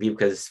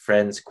Wiebke's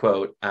friend's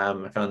quote.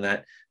 I found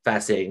that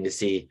fascinating to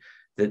see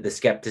the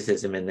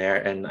skepticism in there,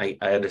 and I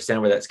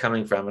understand where that's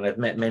coming from. And I've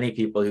met many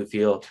people who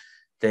feel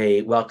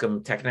they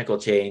welcome technical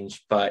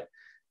change, but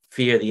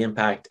fear the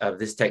impact of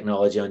this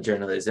technology on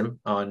journalism,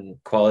 on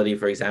quality,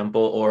 for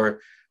example, or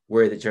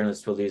where the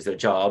journalists will lose their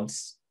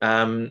jobs.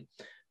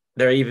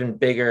 There are even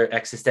bigger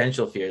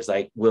existential fears,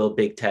 like will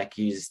big tech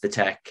use the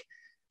tech,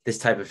 this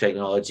type of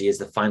technology is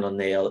the final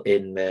nail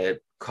in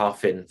the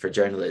coffin for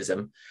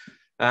journalism.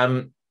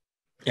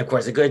 Of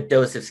course, a good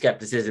dose of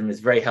skepticism is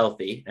very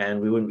healthy,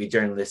 and we wouldn't be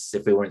journalists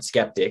if we weren't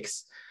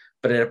skeptics.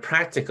 But at a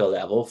practical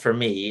level, for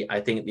me, I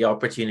think the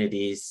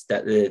opportunities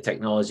that the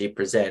technology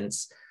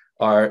presents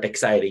are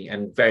exciting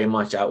and very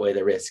much outweigh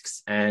the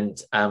risks.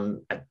 And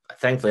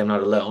thankfully, I'm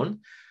not alone.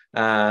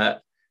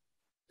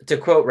 To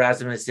quote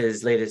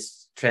Rasmus's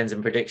latest Trends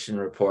and Prediction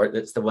report,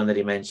 that's the one that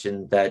he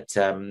mentioned that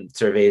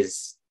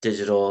surveys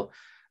digital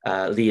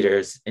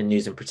leaders in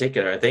news in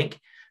particular, I think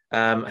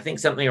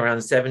something around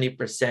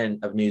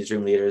 70% of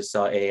newsroom leaders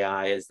saw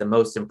AI as the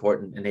most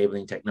important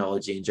enabling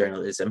technology in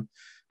journalism.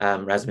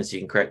 Rasmus, you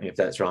can correct me if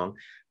that's wrong,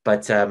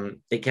 but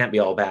it can't be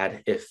all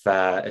bad if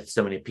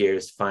so many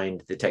peers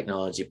find the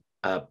technology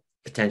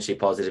potentially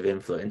positive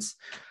influence.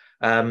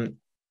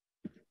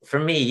 For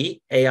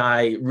me,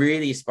 AI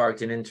really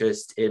sparked an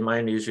interest in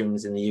my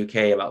newsrooms in the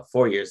UK about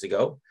 4 years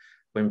ago,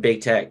 when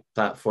big tech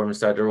platforms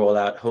started to roll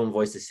out home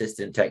voice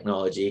assistant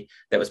technology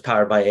that was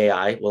powered by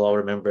AI. We'll all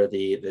remember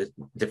the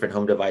different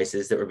home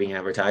devices that were being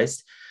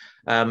advertised.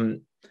 Back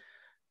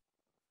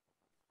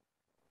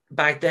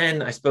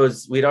then, I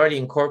suppose we'd already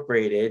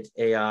incorporated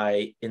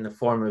AI in the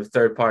form of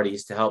third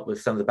parties to help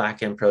with some of the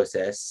back-end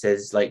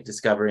processes, like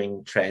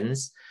discovering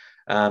trends,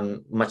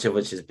 much of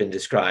which has been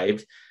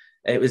described.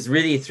 It was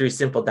really through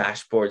simple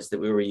dashboards that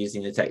we were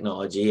using the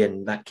technology,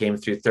 and that came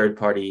through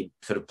third-party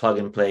sort of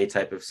plug-and-play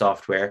type of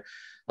software.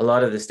 A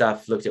lot of the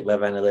stuff looked at web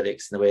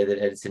analytics in the way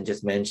that Edson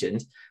just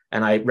mentioned,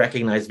 and I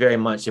recognize very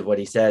much of what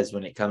he says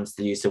when it comes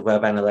to the use of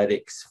web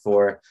analytics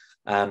for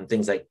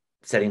things like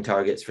setting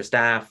targets for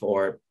staff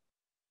or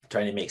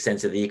trying to make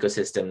sense of the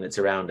ecosystem that's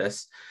around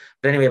us.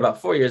 But anyway,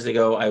 about 4 years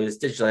ago, I was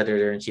digital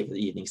editor-in-chief of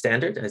the Evening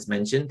Standard, as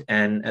mentioned,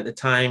 and at the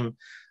time,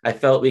 I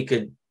felt we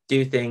could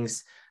do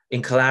things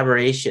in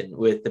collaboration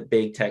with the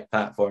big tech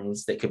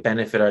platforms that could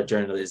benefit our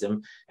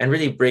journalism and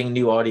really bring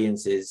new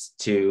audiences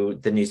to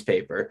the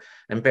newspaper.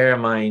 And bear in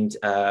mind,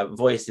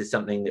 voice is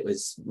something that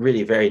was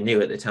really very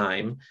new at the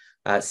time.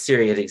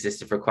 Siri had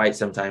existed for quite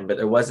some time, but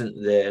there wasn't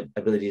the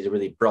ability to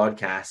really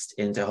broadcast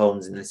into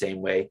homes in the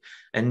same way.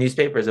 And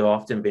newspapers have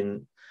often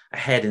been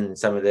ahead in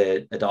some of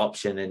the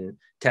adoption and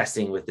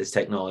testing with this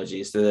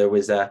technology. So there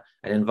was an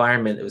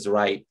environment that was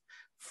ripe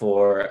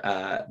for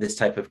this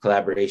type of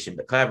collaboration,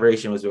 but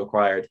collaboration was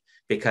required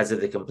because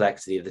of the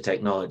complexity of the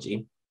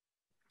technology.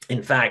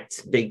 In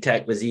fact, big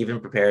tech was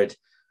even prepared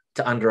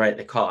to underwrite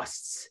the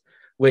costs,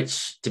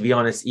 which, to be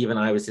honest, even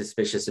I was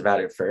suspicious about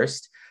at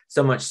first,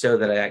 so much so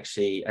that I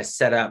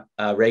set up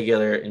a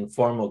regular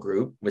informal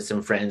group with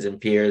some friends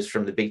and peers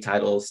from the big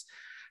titles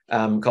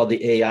called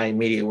the AI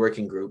Media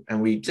Working Group.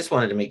 And we just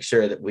wanted to make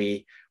sure that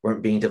we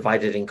weren't being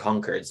divided and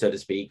conquered, so to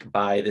speak,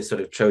 by this sort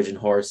of Trojan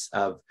horse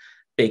of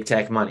big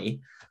tech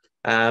money.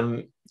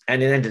 And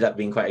it ended up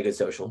being quite a good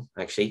social,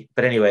 actually.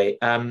 But anyway,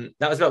 that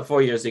was about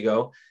 4 years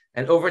ago.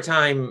 And over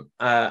time,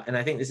 and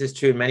I think this is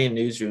true in many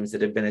newsrooms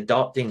that have been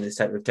adopting this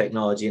type of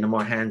technology in a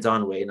more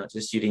hands-on way, not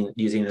just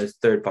using those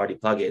third-party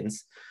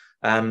plugins.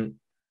 I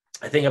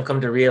think I've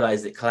come to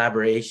realize that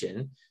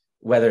collaboration,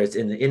 whether it's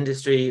in the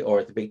industry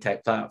or at the big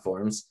tech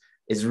platforms,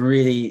 is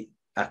really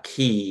a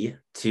key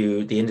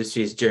to the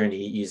industry's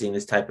journey using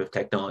this type of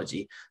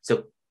technology.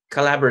 So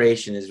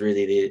collaboration is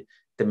really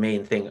the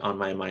main thing on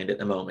my mind at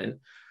the moment.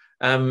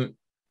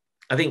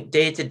 I think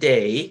day to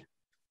day,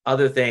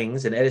 other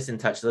things, and Edson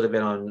touched a little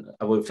bit on,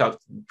 we've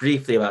talked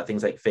briefly about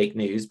things like fake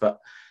news, but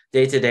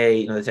day to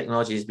day, the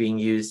technology is being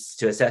used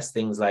to assess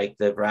things like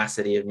the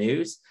veracity of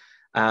news.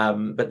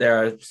 But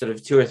there are sort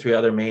of 2 or 3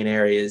 other main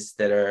areas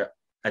that are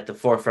at the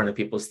forefront of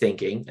people's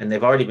thinking, and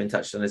they've already been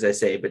touched on, as I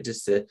say, but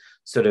just to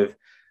sort of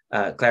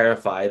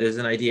clarify. There's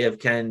an idea of,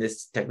 can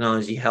this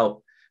technology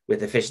help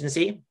with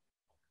efficiency?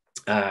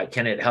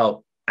 Can it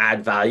help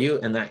add value?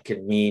 And that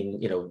could mean,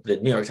 the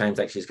New York Times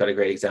actually has got a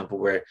great example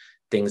where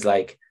things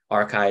like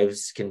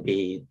archives can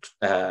be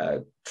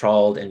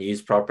trawled and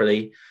used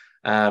properly.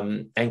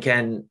 And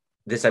can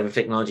this type of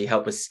technology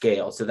help us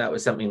scale? So that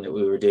was something that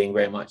we were doing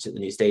very much at the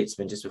New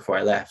Statesman just before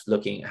I left,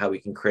 looking at how we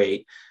can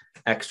create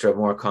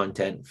more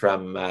content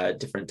from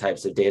different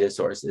types of data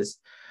sources.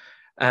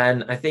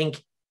 And I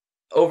think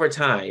over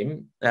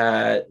time,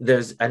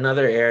 there's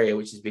another area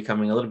which is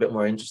becoming a little bit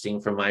more interesting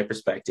from my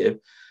perspective,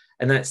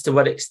 and that's to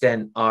what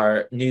extent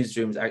are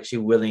newsrooms actually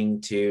willing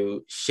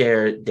to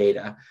share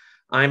data.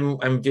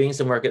 I'm doing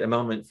some work at the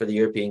moment for the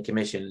European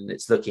Commission, and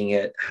it's looking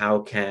at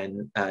how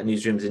can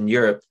newsrooms in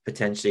Europe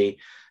potentially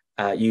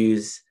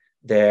use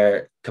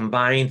their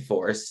combined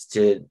force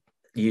to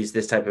use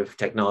this type of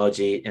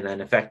technology in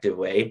an effective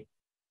way.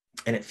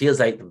 And it feels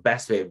like the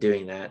best way of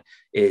doing that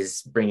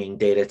is bringing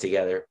data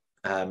together.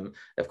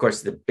 Of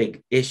course, the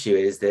big issue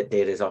is that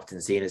data is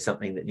often seen as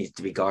something that needs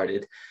to be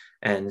guarded.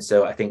 And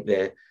so I think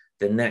the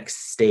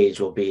next stage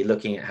will be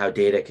looking at how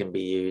data can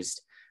be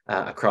used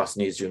across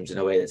newsrooms in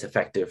a way that's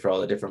effective for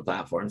all the different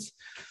platforms.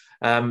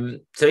 So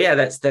yeah,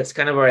 that's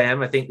kind of where I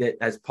am. I think that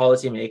as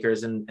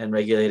policymakers and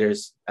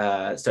regulators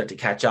start to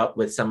catch up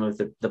with some of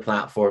the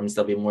platforms,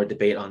 there'll be more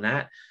debate on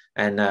that.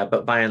 And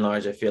but by and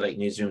large, I feel like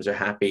newsrooms are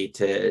happy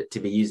to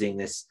be using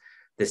this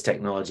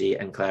technology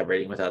and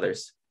collaborating with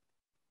others.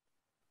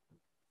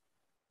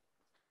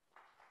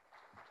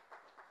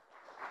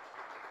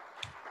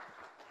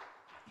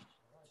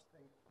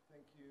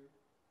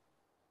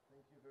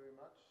 Thank you very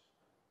much.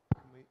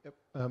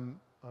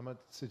 I might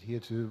sit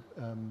here to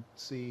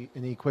see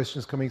any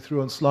questions coming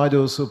through on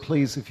Slido. So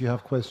please, if you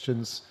have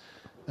questions,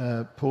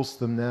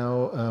 post them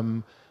now.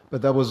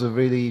 But that was a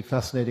really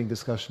fascinating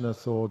discussion, I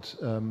thought,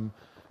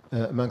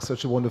 amongst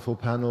such a wonderful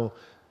panel.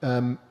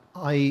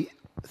 I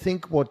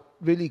think what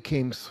really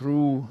came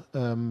through,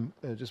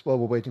 just while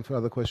we're waiting for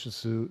other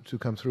questions to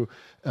come through,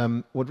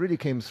 what really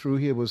came through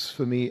here was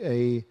for me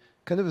a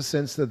kind of a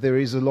sense that there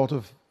is a lot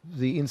of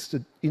the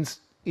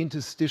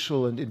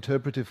interstitial and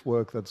interpretive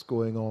work that's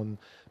going on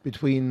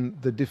between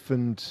the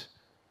different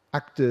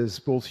actors,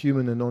 both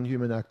human and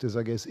non-human actors,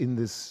 I guess, in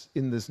this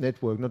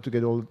network. Not to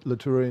get all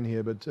Latourian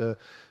here, but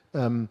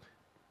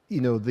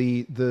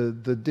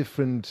the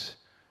different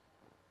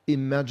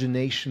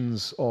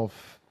imaginations of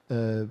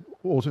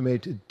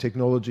automated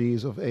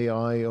technologies, of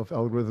AI, of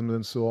algorithms,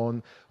 and so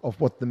on, of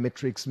what the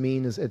metrics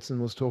mean, as Edson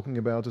was talking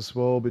about as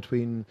well,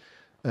 between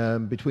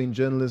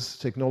journalists,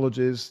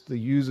 technologists, the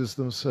users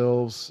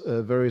themselves,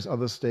 various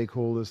other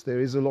stakeholders. There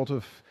is a lot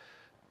of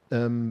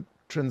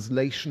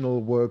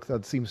translational work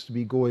that seems to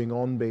be going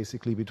on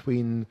basically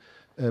between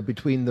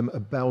them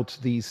about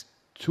these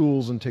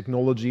tools and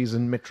technologies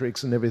and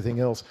metrics and everything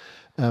else.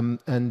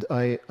 And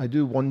I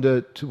do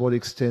wonder to what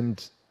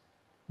extent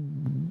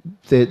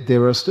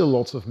there are still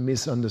lots of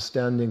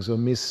misunderstandings or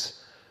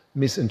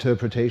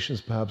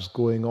misinterpretations perhaps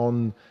going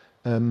on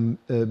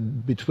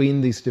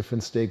between these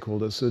different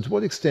stakeholders. So to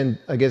what extent,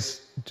 I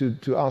guess,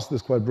 to ask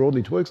this quite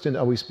broadly, to what extent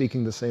are we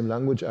speaking the same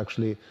language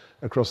actually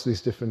across these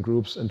different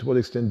groups, and to what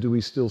extent do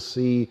we still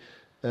see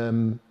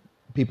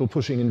people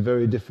pushing in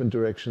very different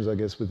directions, I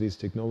guess, with these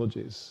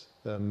technologies?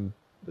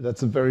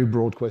 That's a very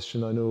broad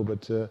question, I know,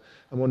 but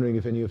I'm wondering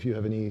if any of you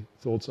have any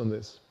thoughts on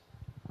this.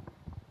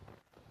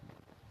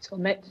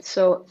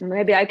 So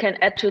maybe I can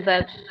add to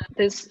that.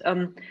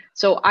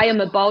 So I am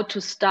about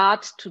to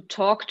start to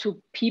talk to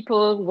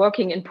people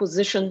working in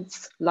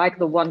positions like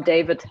the one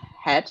David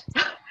had.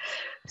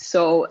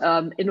 So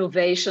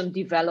innovation,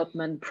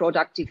 development,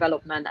 product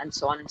development, and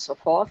so on and so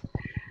forth.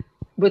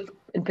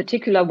 In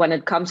particular, when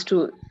it comes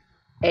to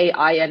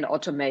AI and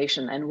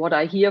automation. And what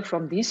I hear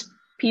from these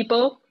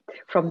people,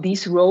 from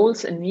these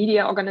roles in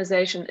media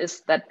organization,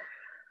 is that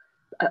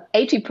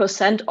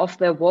 80% of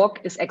their work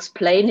is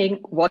explaining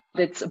what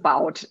it's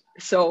about.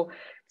 So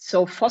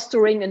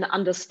fostering an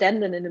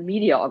understanding in a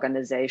media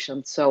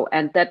organization.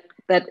 And that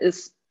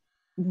is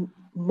the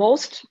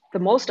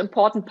most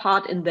important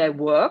part in their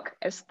work,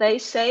 as they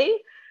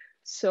say.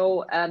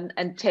 So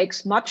and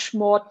takes much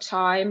more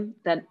time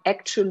than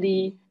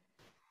actually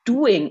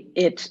doing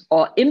it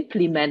or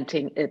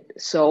implementing it.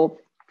 So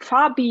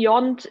far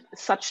beyond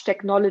such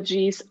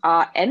technologies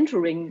are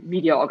entering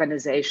media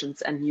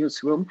organizations and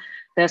newsroom.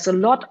 There's a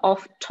lot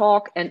of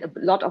talk and a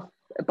lot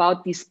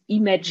about these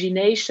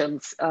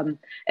imaginations,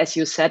 as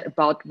you said,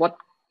 about what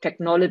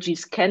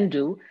technologies can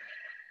do.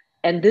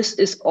 And this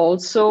is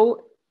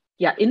also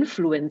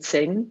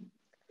influencing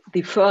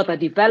the further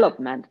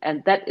development.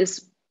 And that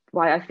is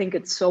why I think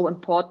it's so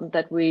important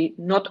that we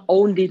not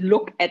only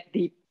look at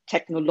the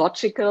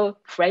technological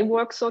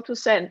framework, so to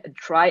say, and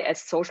try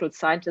as social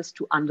scientists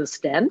to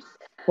understand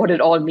what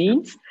it all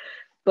means,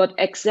 but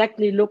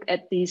exactly look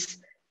at these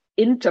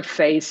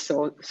interface,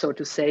 so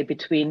to say,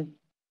 between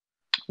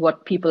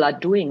what people are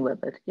doing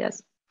with it.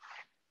 Yes.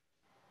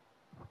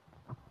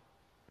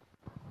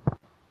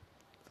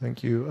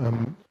 Thank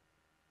you.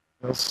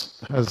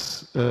 Else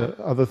has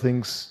other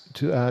things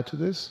to add to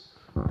this?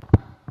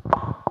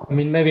 I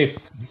mean, maybe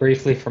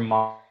briefly from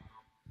my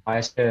I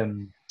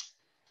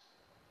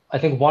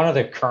think one of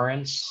the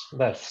currents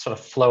that sort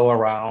of flow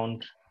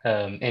around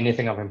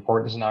anything of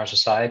importance in our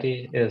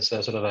society is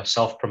a sort of a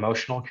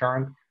self-promotional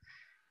current.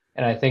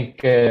 And I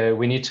think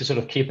we need to sort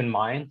of keep in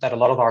mind that a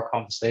lot of our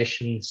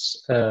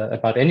conversations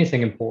about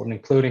anything important,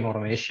 including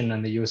automation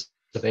and the use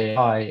of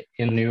AI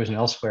in news and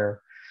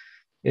elsewhere,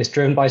 is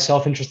driven by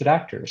self-interested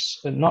actors,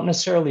 but not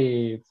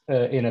necessarily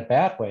in a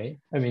bad way.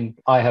 I mean,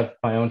 I have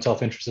my own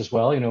self-interest as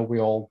well. You know, we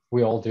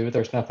all do.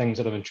 There's nothing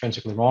sort of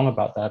intrinsically wrong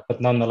about that, but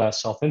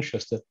nonetheless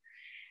self-interested.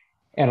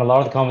 And a lot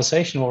of the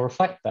conversation will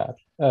reflect that.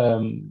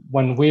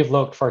 When we've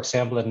looked, for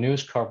example, at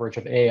news coverage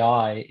of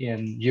AI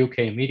in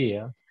UK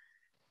media,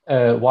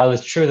 while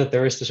it's true that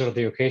there is the sort of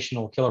the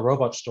occasional killer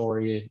robot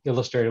story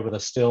illustrated with a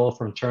still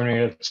from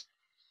Terminator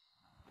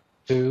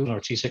 2 or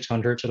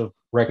T600 sort of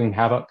wreaking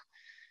havoc,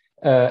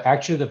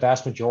 actually the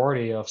vast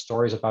majority of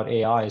stories about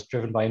AI is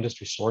driven by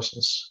industry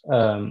sources.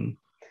 And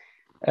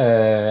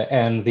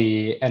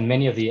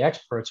many of the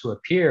experts who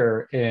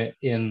appear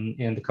in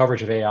the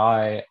coverage of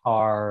AI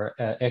are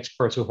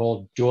experts who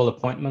hold dual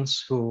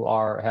appointments, who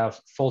have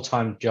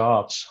full-time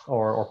jobs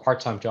or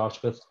part-time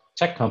jobs with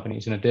tech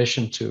companies in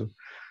addition to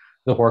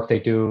the work they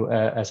do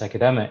as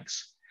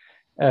academics.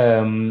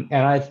 And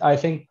I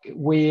think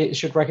we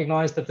should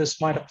recognize that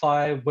this might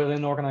apply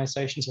within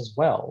organizations as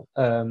well.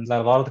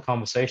 That a lot of the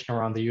conversation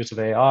around the use of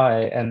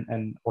AI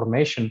and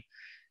automation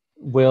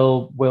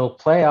will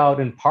play out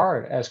in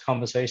part as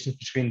conversations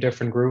between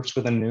different groups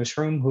within the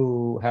newsroom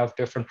who have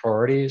different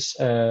priorities,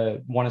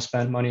 want to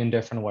spend money in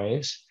different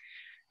ways,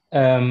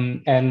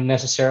 and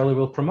necessarily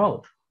will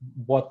promote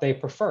what they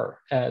prefer.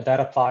 That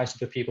applies to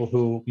the people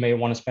who may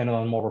want to spend it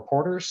on more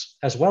reporters,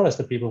 as well as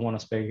the people who want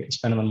to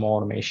spend it on more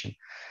automation.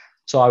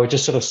 So I would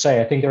just sort of say,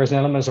 I think there is an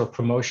element of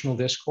promotional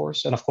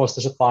discourse. And of course,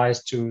 this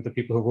applies to the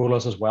people who rule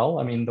us as well.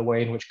 I mean, the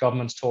way in which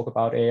governments talk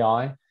about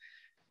AI,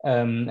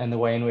 and the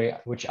way in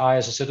which I,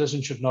 as a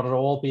citizen, should not at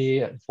all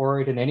be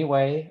worried in any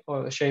way,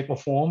 or shape, or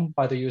form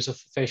by the use of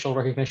facial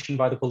recognition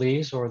by the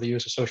police or the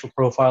use of social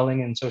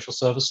profiling in social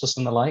services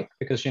and the like,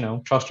 because, you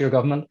know, trust your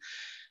government.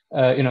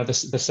 You know, the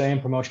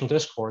same promotional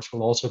discourse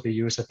will also be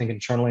used, I think,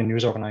 internally in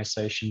news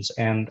organizations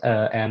and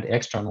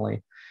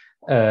externally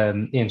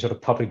in sort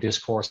of public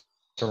discourse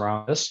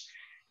around this.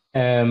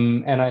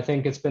 And I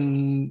think it's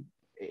been,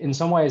 in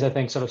some ways, I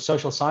think sort of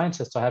social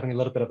scientists are having a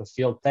little bit of a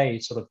field day,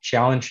 sort of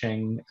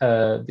challenging,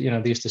 you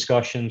know, these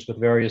discussions with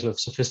various of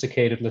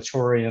sophisticated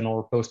Latourian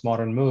or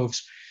postmodern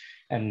moves,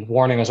 and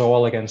warning us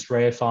all against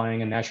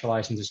reifying and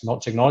naturalizing this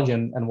technology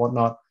and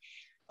whatnot.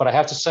 But I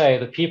have to say,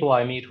 the people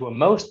I meet who are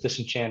most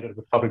disenchanted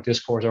with public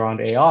discourse around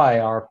AI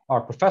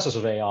are professors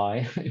of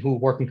AI who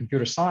work in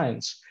computer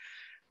science,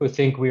 who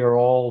think we are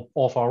all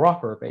off our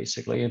rocker,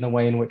 basically, in the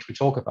way in which we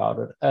talk about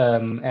it,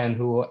 and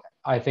who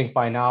I think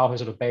by now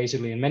has sort of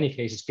basically, in many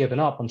cases, given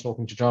up on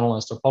talking to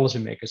journalists or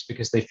policymakers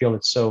because they feel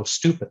it's so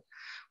stupid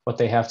what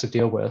they have to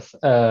deal with,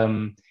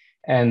 and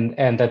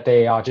that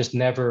they are just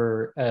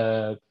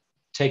never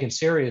taken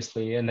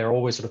seriously, and they're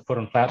always sort of put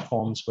on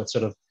platforms with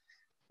sort of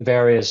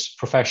various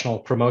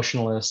professional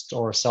promotionalists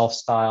or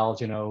self-styled,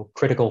 you know,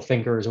 critical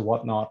thinkers or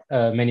whatnot,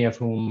 many of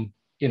whom,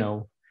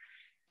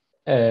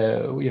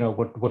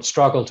 would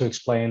struggle to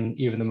explain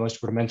even the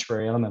most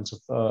rudimentary elements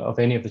of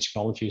any of the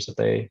technologies that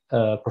they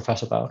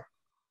profess about.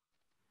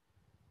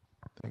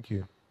 Thank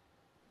you.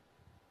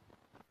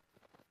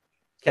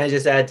 Can I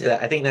just add to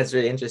that? I think that's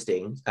really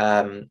interesting.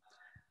 I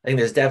think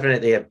there's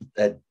definitely a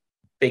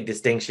big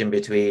distinction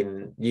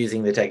between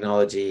using the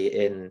technology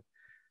in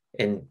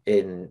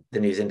the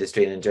news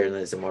industry and in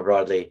journalism more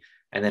broadly,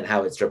 and then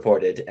how it's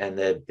reported. And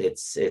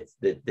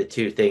the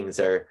two things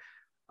are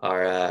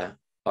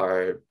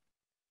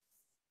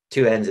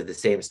two ends of the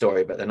same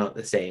story, but they're not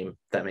the same,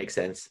 if that makes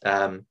sense.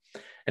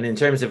 And in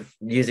terms of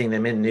using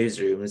them in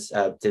newsrooms,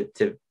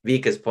 to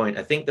Wiebke's point,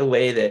 I think the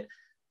way that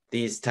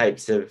these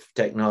types of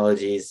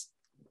technologies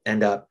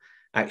end up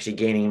actually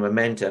gaining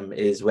momentum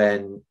is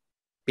when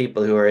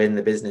people who are in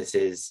the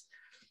businesses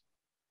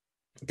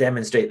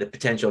demonstrate the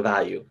potential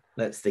value.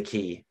 That's the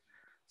key.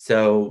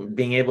 So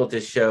being able to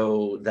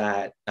show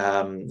that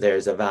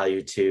there's a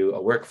value to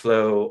a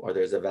workflow, or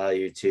there's a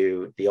value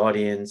to the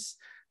audience,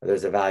 or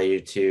there's a value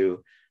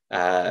to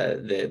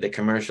the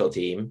commercial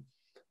team,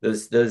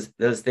 those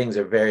things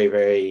are very,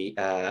 very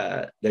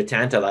they're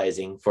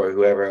tantalizing for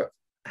whoever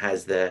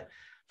has the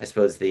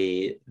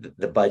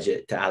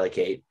budget to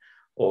allocate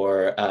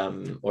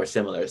or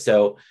similar.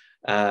 So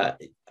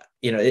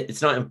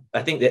it's not.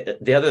 I think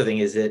that the other thing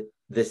is that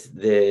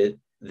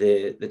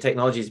the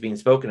technology is being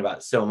spoken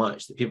about so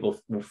much that people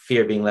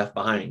fear being left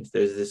behind.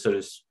 There's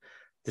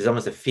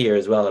almost a fear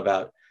as well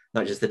about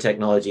not just the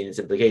technology and its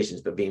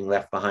implications, but being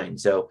left behind.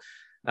 So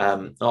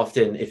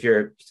often, if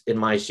you're in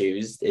my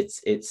shoes,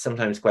 it's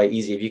sometimes quite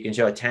easy if you can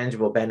show a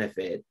tangible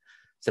benefit,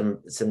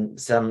 some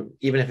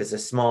even if it's a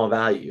small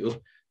value.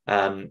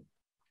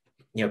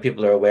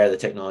 People are aware the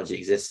technology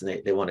exists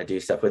and they want to do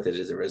stuff with it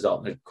as a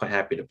result. They're quite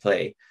happy to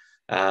play.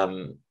 I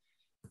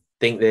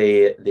think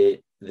the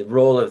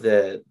role of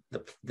the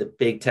the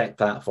big tech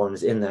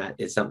platforms in that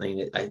is something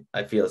that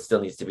I feel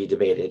still needs to be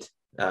debated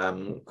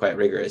quite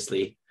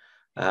rigorously,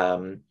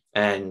 and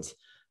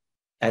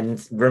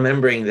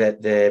remembering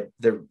that the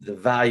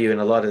value in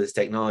a lot of this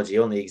technology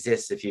only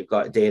exists if you've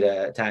got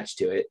data attached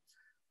to it.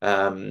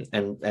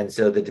 And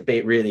so the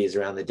debate really is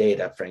around the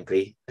data,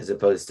 frankly, as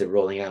opposed to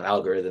rolling out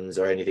algorithms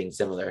or anything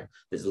similar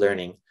that's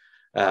learning.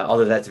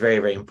 Although that's very,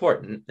 very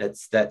important.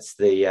 That's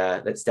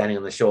standing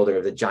on the shoulder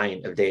of the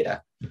giant of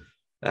data.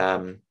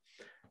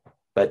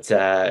 But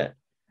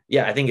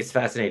yeah, I think it's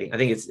fascinating. I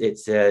think it's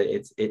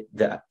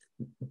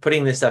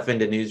putting this stuff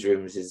into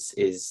newsrooms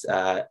is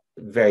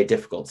very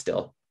difficult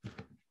still.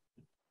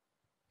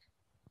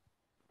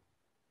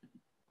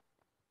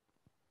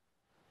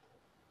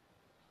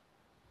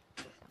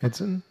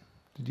 Edson,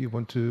 did you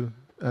want to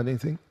add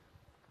anything?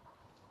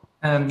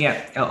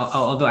 Yeah,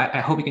 although I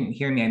hope you can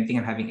hear me. I think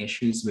I'm having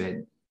issues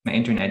with my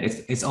internet.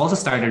 It's also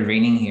started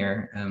raining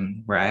here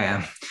where I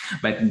am,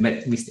 but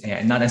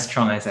not as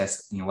strong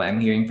as what I'm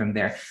hearing from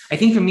there. I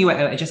think for me, what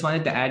I just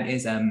wanted to add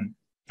is in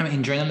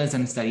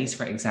journalism studies,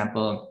 for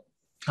example,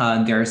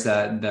 there's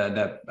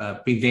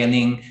the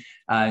prevailing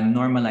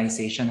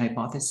normalization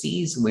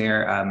hypotheses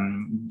where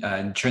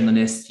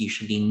journalists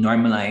usually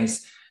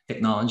normalize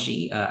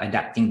technology,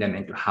 adapting them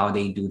into how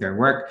they do their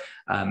work.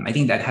 I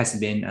think that has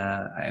been,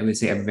 I would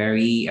say, a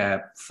very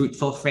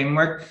fruitful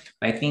framework.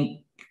 But I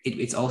think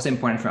it's also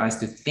important for us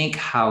to think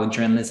how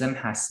journalism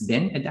has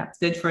been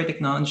adapted for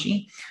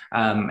technology.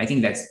 I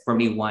think that's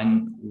probably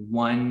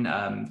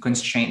one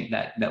constraint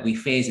that we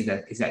face is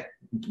that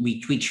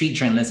we treat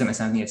journalism as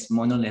something that's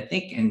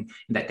monolithic, and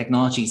that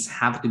technologies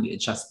have to be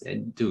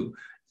adjusted to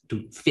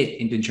fit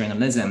into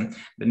journalism.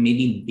 But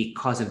maybe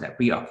because of that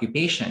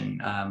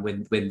preoccupation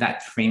with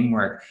that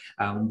framework,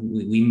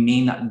 we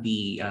may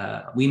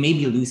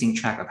be losing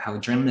track of how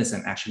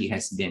journalism actually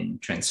has been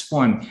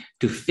transformed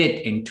to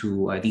fit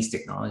into these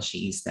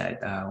technologies that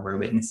we're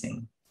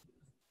witnessing.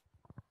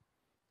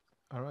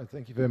 All right,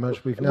 thank you very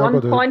much. We've now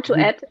got one point to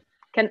add.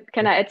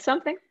 Can I add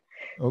something?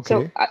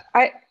 Okay. So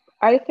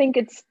I think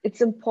it's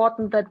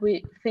important that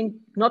we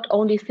not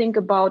only think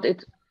about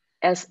it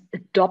as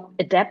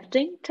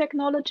adapting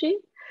technology.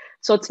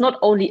 So it's not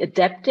only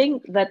adapting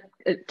that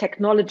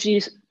technology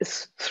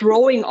is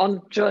thrown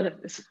on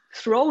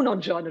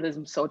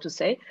journalism, so to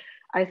say.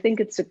 I think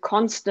it's a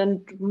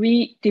constant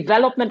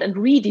development and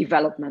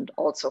redevelopment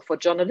also for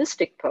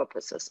journalistic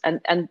purposes.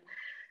 And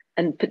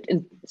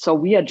so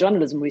we are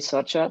journalism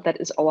researcher,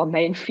 that is our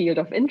main field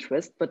of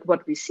interest. But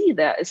what we see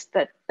there is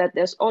that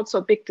there's also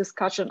a big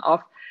discussion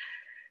of,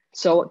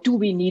 so do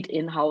we need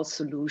in-house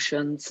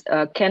solutions?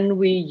 Can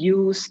we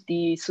use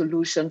the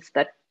solutions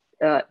that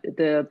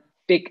the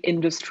big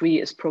industry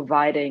is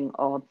providing?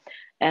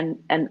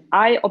 And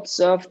I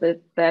observe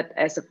that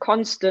as a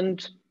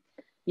constant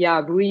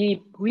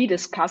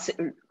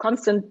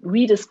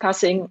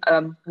rediscussing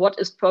what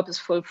is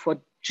purposeful for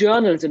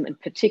journalism in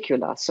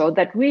particular. So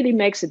that really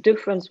makes a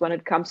difference when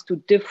it comes to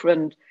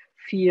different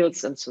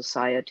fields in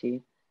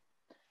society.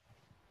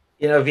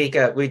 You know,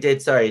 Wiebke, we did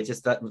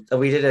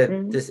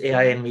this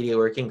AI and media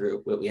working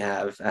group that we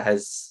have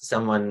has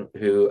someone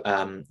who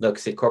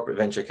looks at corporate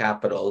venture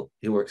capital,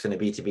 who works in a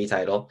B2B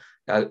title,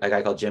 a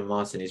guy called Jim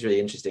Moss, and he's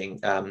really interesting.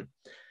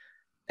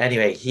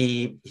 Anyway,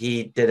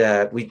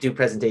 we do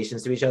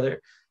presentations to each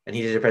other, and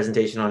he did a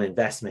presentation on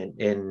investment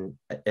in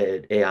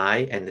AI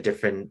and the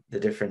different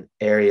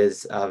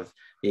areas of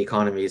the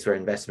economies where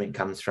investment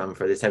comes from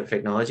for this type of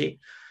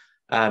technology.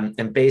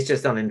 And based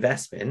just on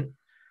investment,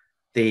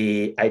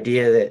 the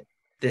idea that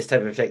this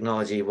type of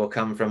technology will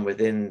come from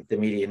within the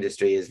media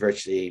industry is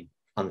virtually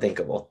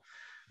unthinkable.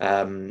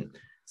 And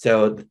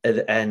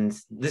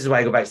this is why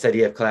I go back to the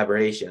idea of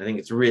collaboration. I think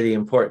it's really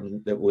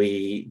important that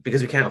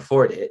because we can't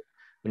afford it,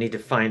 we need to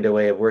find a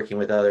way of working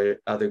with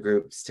other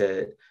groups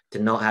to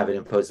not have it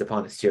imposed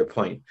upon us, to your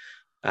point.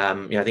 I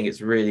think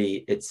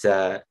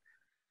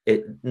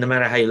no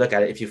matter how you look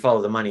at it, if you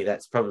follow the money,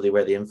 that's probably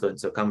where the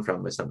influence will come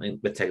from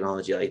with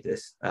technology like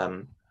this.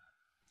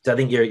 So I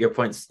think your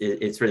points,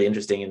 it's really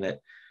interesting in that,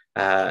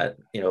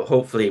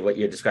 hopefully what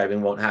you're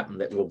describing won't happen,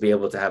 that we'll be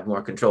able to have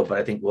more control, but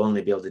I think we'll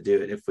only be able to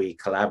do it if we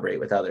collaborate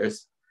with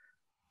others.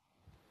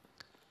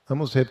 I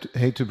almost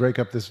hate to break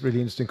up this really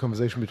interesting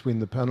conversation between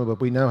the panel,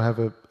 but we now have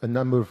a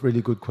number of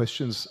really good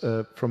questions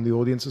from the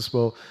audience as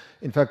well.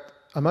 In fact,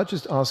 I might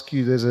just ask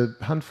you, there's a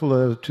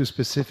handful to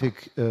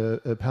specific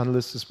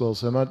panelists as well,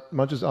 so I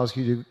might just ask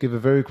you to give a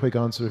very quick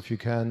answer, if you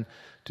can,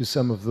 to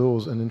some of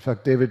those. And in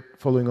fact, David,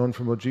 following on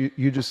from what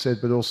you just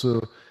said, but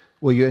also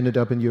where you ended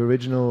up in your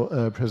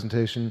original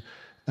presentation,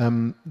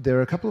 there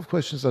are a couple of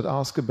questions that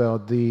ask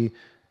about the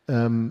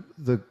kind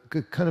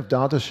of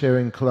data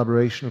sharing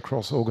collaboration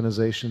across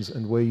organizations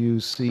and where you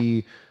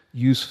see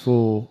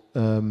useful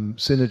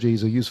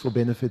synergies or useful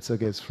benefits, I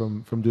guess,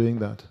 from doing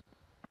that.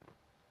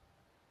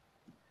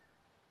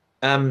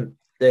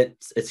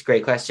 It's a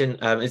great question.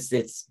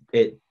 It's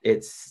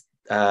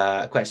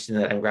a question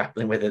that I'm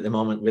grappling with at the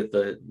moment with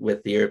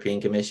the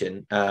European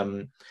Commission.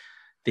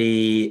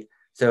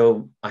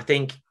 So I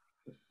think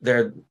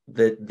the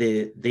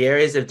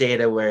areas of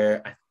data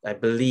where I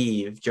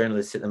believe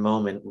journalists at the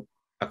moment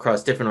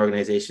across different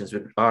organizations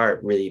are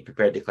really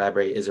prepared to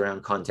collaborate is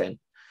around content.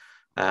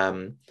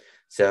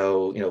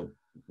 So,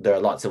 there are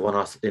lots of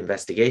one-off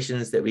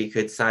investigations that we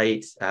could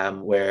cite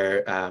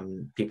where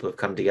people have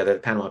come together. The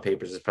Panama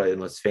Papers is probably the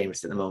most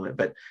famous at the moment,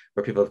 but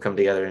where people have come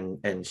together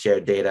and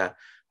shared data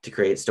to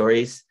create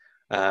stories.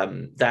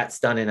 That's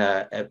done in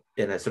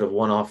a sort of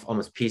one-off,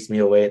 almost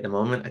piecemeal way at the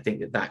moment. I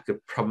think that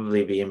could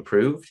probably be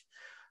improved.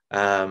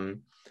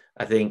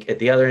 I think at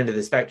the other end of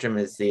the spectrum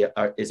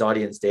is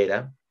audience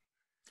data,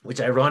 which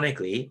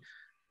ironically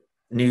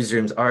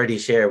newsrooms already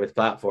share with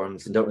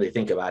platforms and don't really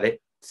think about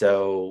it.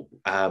 So,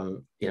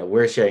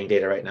 we're sharing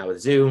data right now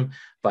with Zoom,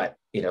 but,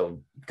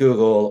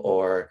 Google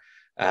or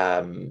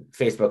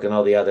Facebook and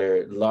all the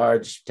other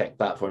large tech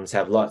platforms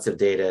have lots of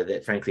data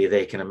that, frankly,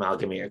 they can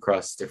amalgamate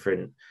across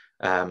different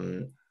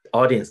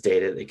audience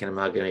data. They can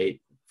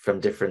amalgamate from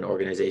different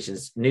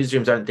organizations.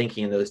 Newsrooms aren't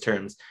thinking in those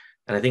terms.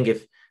 And I think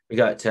if we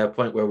got to a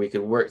point where we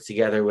could work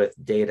together with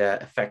data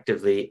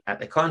effectively at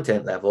the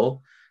content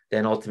level,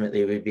 then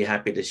ultimately we'd be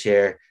happy to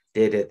share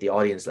data at the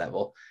audience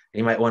level. And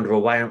you might wonder,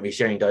 well, why aren't we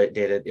sharing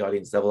data at the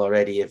audience level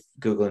already if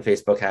Google and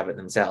Facebook have it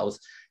themselves?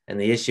 And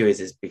the issue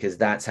is because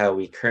that's how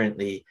we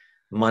currently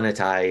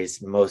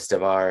monetize most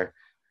of our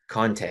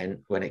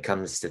content when it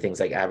comes to things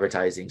like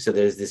advertising. So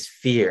there's this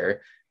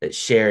fear that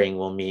sharing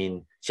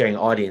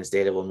audience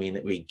data will mean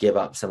that we give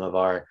up some of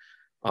our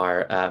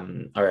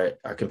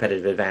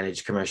competitive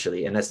advantage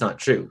commercially. And that's not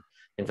true.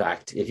 In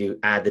fact, if you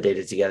add the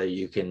data together,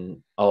 you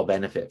can all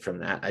benefit from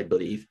that, I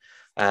believe.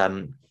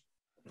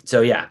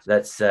 So yeah,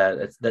 that's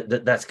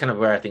kind of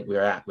where I think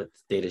we're at with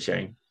data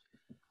sharing.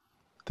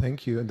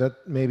 Thank you. And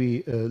that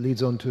maybe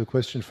leads on to a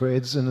question for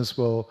Edson as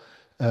well,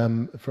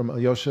 from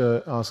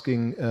Alyosha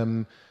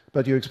asking,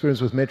 about your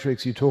experience with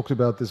metrics. You talked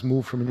about this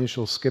move from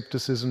initial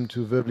skepticism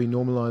to verbally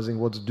normalizing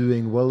what's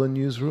doing well in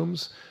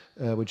newsrooms,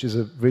 which is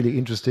a really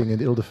interesting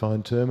and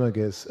ill-defined term, I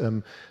guess.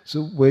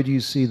 So where do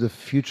you see the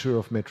future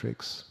of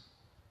metrics?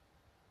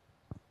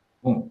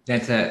 Oh,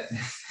 that's a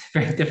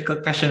very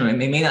difficult question. I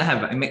may not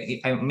have. I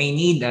may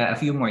need a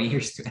few more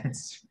years to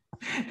answer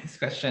this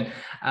question.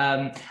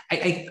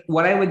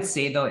 What I would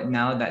say though,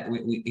 now that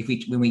when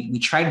we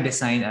try to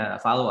design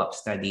follow-up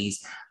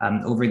studies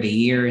over the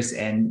years,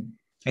 and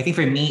I think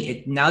for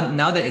me,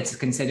 now that it's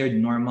considered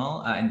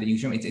normal in the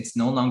newsroom, it's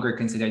no longer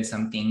considered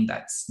something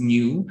that's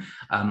new.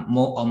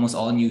 Almost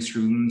all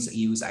newsrooms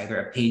use either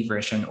a paid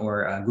version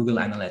or a Google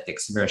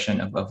Analytics version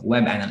of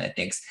web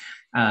analytics.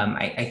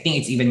 I think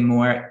it's even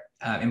more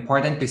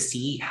important to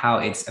see how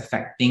it's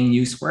affecting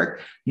news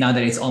work now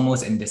that it's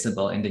almost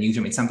invisible in the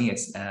newsroom. It's something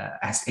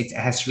it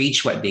has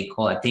reached what they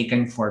call a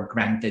taken for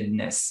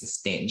grantedness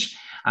stage.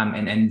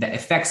 And the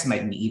effects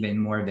might be even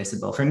more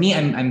visible. For me,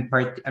 I'm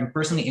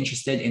personally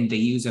interested in the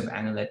use of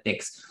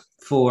analytics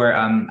for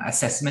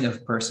assessment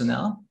of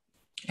personnel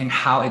and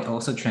how it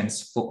also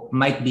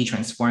might be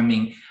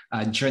transforming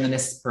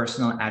journalists'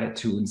 personal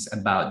attitudes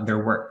about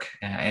their work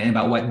and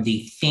about what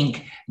they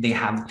think they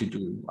have to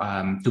do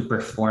to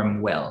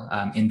perform well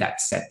in that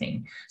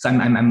setting. So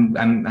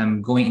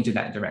I'm going into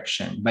that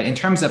direction. But in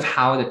terms of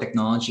how the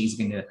technology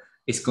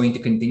is going to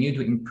continue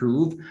to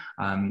improve,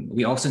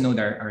 we also know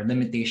there are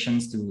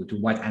limitations to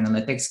what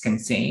analytics can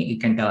say.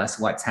 It can tell us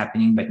what's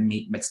happening,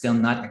 but still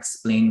not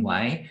explain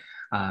why.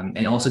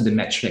 And also the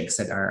metrics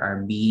that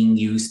are being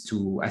used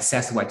to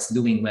assess what's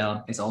doing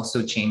well is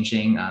also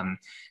changing.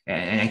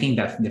 And I think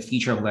that the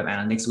future of web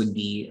analytics would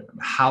be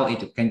how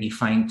it can be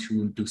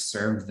fine-tuned to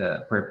serve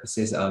the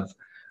purposes of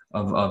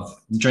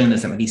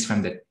journalism, at least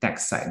from the tech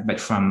side. But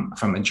from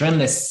a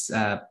journalist's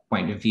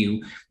point of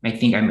view, I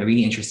think I'm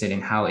really interested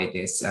in how it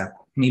is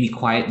maybe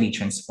quietly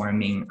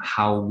transforming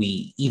how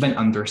we even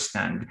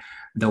understand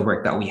the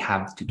work that we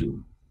have to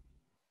do.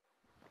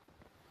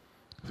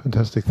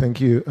 Fantastic,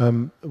 thank you.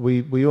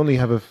 We only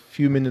have a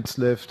few minutes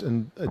left,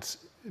 and it's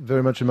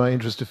very much in my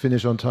interest to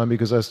finish on time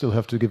because I still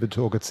have to give a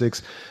talk at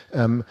 6.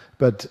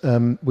 But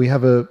we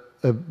have a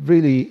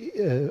really,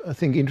 I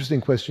think,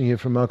 interesting question here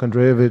from Mark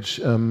Andreevich,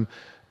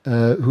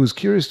 who's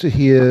curious to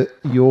hear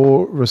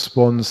your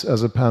response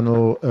as a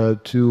panel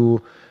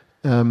to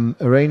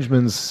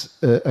arrangements,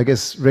 I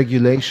guess,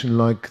 regulation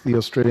like the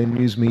Australian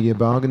News Media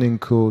Bargaining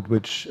Code,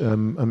 which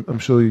I'm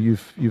sure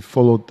you've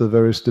followed the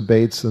various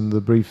debates and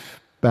the brief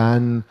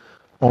ban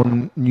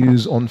on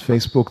news on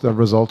Facebook that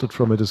resulted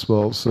from it as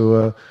well.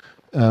 So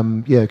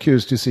yeah,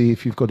 curious to see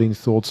if you've got any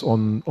thoughts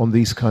on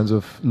these kinds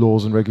of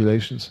laws and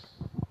regulations.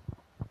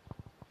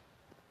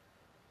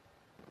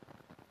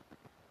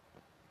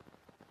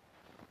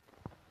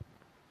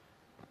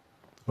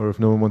 Or if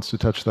no one wants to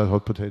touch that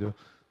hot potato.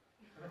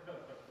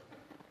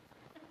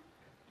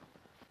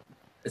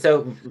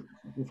 So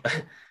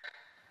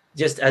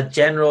just a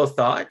general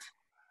thought,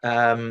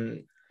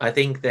 I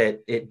think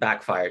that it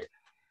backfired.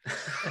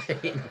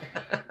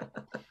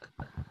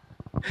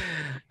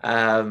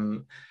 I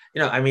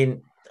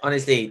mean,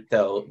 honestly,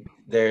 though,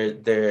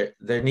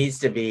 there needs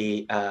to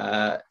be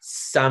a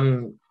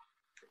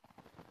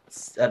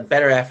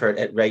better effort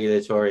at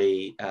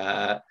regulatory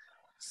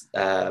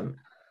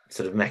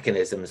sort of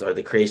mechanisms or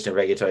the creation of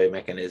regulatory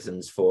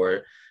mechanisms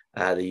for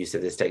the use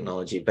of this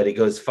technology, but it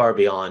goes far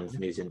beyond the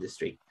news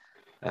industry.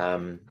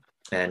 And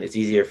it's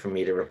easier for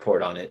me to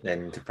report on it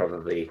than to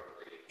probably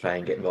try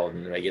and get involved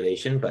in the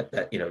regulation. But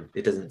that,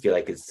 it doesn't feel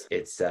like it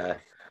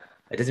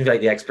doesn't feel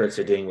like the experts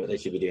are doing what they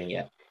should be doing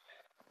yet.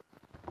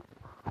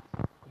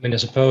 I mean, I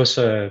suppose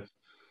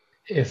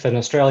if an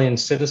Australian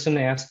citizen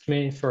asked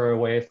me for a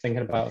way of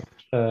thinking about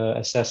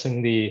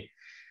assessing the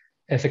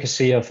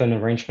efficacy of an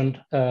arrangement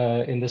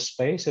in this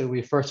space, it would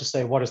be first to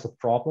say, what is the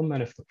problem?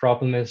 And if the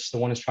problem is the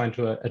one is trying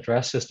to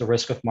address is the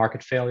risk of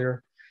market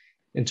failure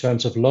in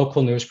terms of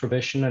local news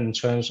provision and in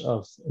terms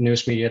of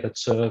news media that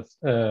serve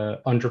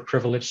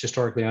underprivileged,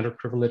 historically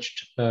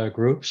underprivileged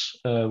groups,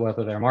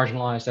 whether they're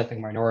marginalized, ethnic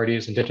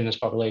minorities, indigenous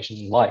populations,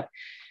 and like.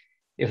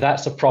 If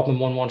that's the problem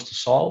one wants to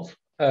solve,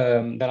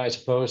 then I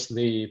suppose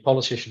the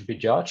policy should be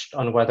judged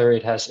on whether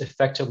it has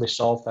effectively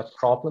solved that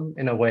problem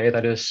in a way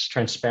that is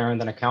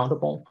transparent and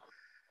accountable.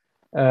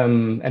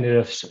 And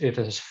if it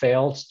has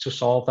failed to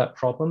solve that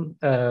problem,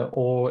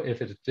 or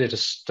if it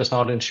does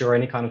not ensure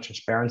any kind of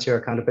transparency or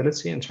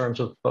accountability in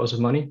terms of flows of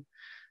money,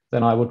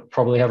 then I would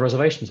probably have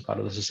reservations about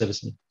it as a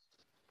citizen.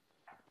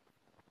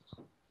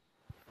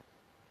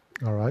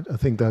 All right, I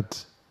think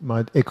that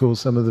might echo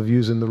some of the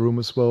views in the room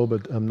as well,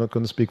 but I'm not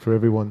going to speak for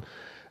everyone.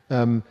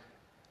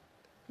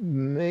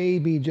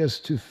 Maybe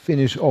just to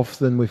finish off,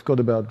 then we've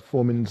got about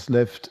 4 minutes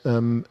left.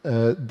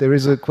 There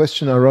is a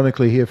question,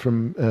 ironically, here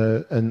from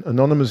an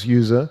anonymous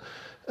user,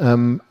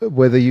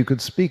 whether you could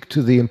speak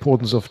to the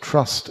importance of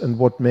trust and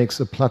what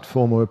makes a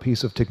platform or a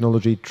piece of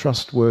technology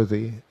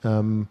trustworthy.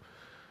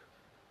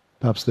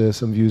 Perhaps there are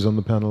some views on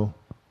the panel.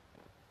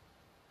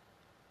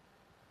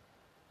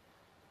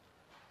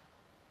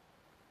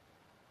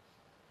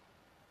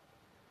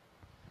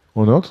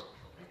 Or not?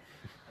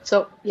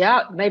 So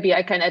yeah, maybe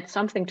I can add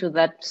something to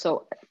that.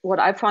 So what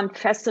I found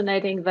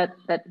fascinating that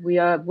we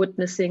are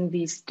witnessing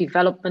this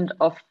development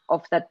of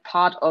that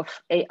part of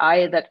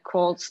AI that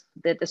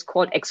is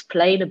called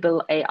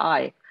explainable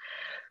AI.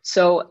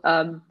 So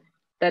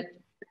that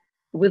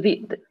with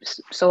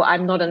so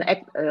I'm not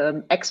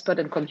an expert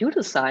in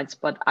computer science,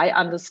 but I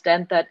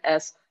understand that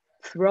as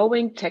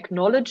throwing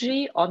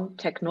technology on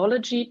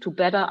technology to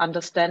better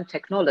understand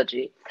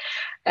technology.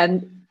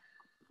 And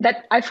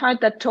that I find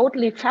that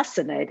totally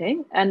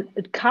fascinating. And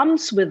it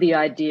comes with the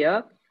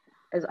idea,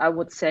 as I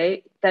would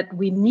say, that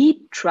we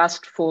need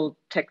trustful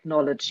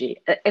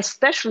technology,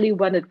 especially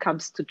when it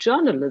comes to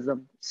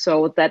journalism.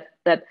 So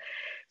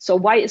so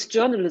why is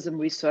journalism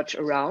research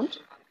around?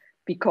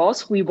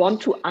 Because we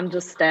want to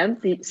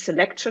understand the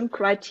selection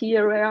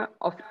criteria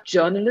of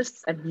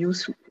journalists and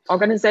news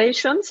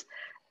organizations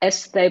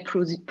as they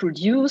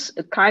produce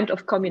a kind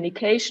of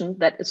communication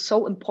that is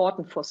so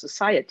important for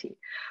society.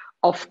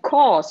 Of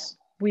course,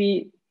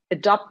 we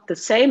adopt the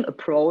same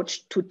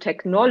approach to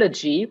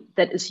technology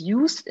that is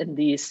used in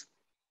these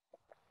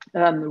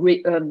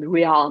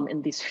realm,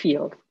 in this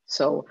field.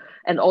 So,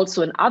 and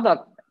also in other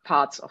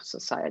parts of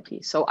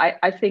society. So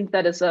I think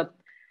that is a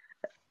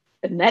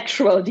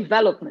natural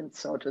development,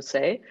 so to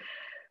say,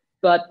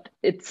 but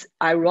it's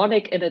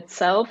ironic in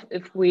itself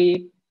if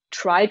we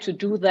try to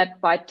do that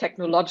by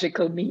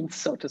technological means,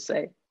 so to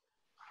say.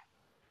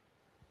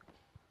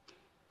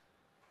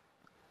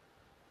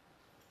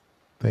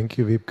 Thank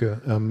you,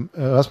 Wiebke.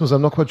 Rasmus,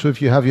 I'm not quite sure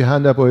if you have your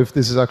hand up or if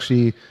this is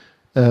actually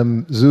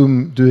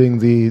Zoom doing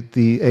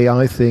the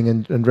AI thing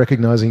and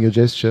recognizing your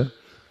gesture.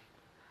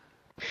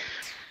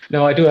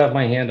 No, I do have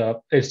my hand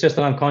up. It's just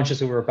that I'm conscious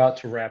that we're about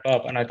to wrap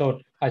up, and I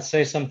thought I'd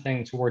say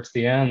something towards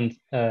the end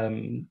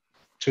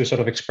to sort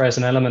of express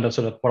an element of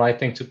sort of what I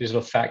think to be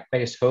sort of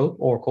fact-based hope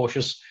or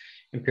cautious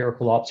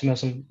empirical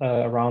optimism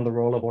around the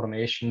role of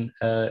automation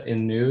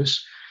in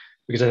news.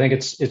 Because I think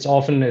it's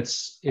often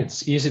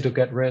easy to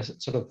get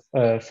sort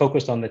of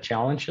focused on the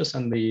challenges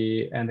and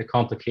the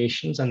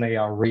complications, and they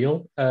are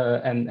real,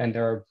 and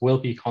there will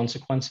be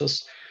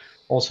consequences,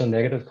 also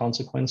negative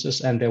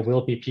consequences, and there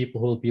will be people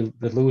who will be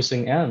the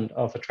losing end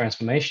of a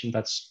transformation.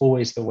 That's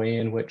always the way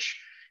in which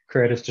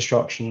creative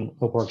destruction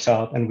works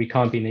out, and we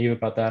can't be naive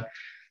about that.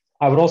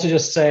 I would also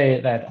just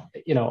say that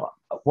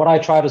what I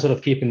try to sort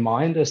of keep in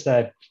mind is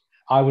that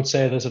I would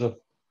say that sort of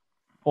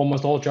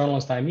almost all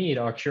journalists I meet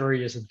are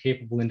curious and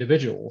capable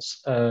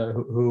individuals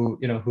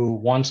who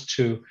want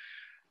to,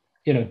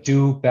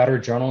 do better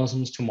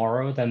journalism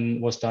tomorrow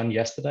than was done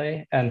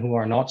yesterday, and who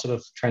are not sort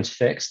of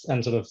transfixed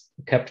and sort of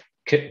kept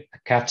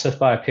captive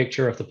by a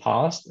picture of the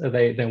past.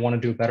 They want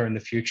to do better in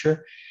the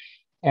future.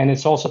 And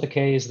it's also the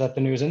case that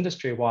the news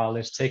industry, while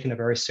it's taken a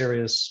very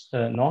serious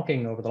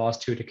knocking over the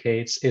last 2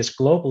 decades, is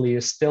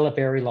still a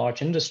very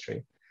large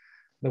industry.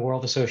 The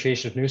World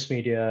Association of News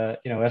Media,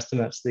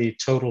 estimates the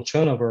total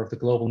turnover of the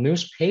global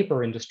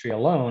newspaper industry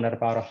alone at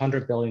about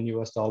 $100 billion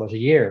a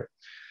year.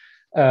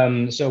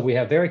 So we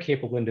have very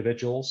capable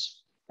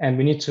individuals, and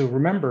we need to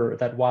remember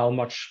that while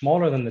much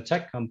smaller than the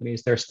tech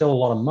companies, there's still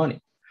a lot of money.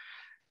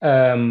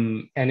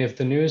 And if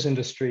the news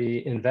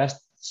industry invests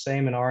the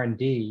same in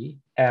R&D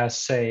as,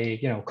 say,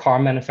 car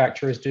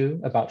manufacturers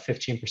do, about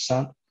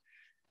 15%,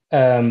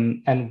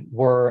 and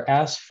were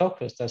as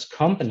focused as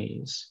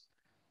companies,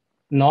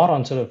 not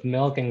on sort of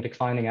milking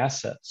declining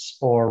assets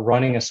or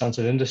running a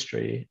sunset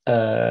industry in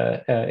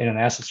an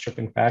asset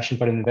stripping fashion,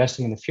 but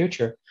investing in the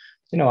future,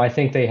 I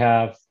think they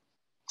have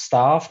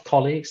staff,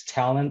 colleagues,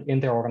 talent in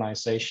their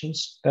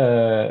organizations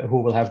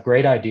who will have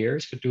great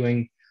ideas for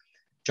doing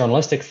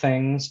journalistic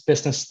things,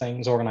 business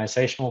things,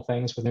 organizational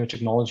things with new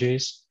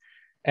technologies.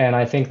 And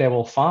I think they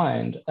will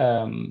find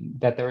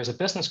that there is a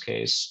business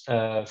case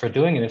for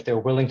doing it if they're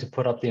willing to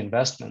put up the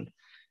investment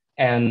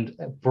and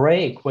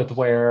break with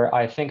where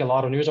I think a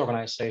lot of news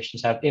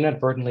organizations have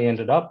inadvertently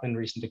ended up in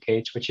recent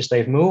decades, which is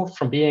they've moved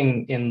from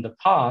being in the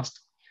past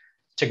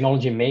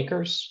technology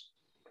makers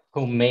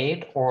who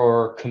made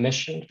or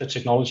commissioned the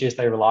technologies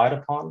they relied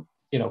upon.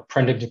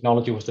 Printing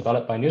technology was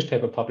developed by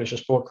newspaper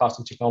publishers,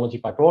 broadcasting technology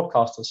by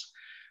broadcasters,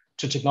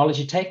 to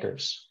technology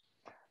takers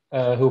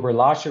who were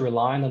largely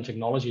reliant on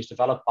technologies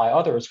developed by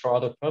others for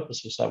other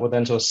purposes that were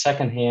then sort of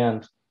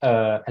secondhand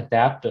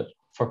adapted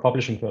for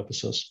publishing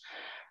purposes.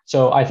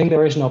 So I think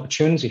there is an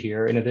opportunity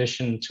here in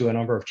addition to a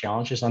number of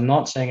challenges. I'm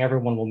not saying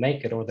everyone will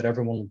make it or that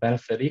everyone will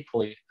benefit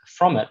equally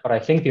from it, but I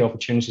think the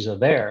opportunities are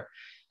there.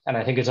 And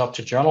I think it's up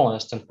to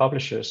journalists and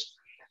publishers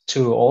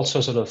to also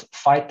sort of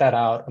fight that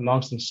out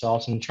amongst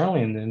themselves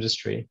internally in the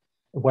industry,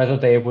 whether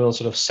they will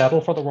sort of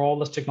settle for the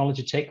role as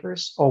technology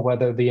takers or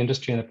whether the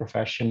industry and the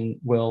profession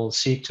will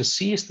seek to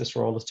seize this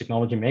role as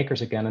technology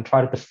makers again and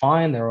try to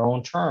define their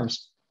own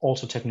terms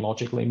also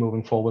technologically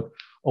moving forward,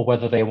 or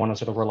whether they want to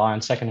sort of rely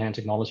on secondhand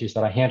technologies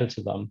that are handed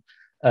to them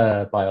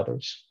by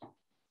others.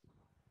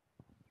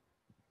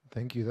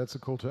 Thank you. That's a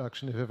call to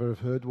action if I've ever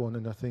heard one.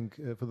 And I think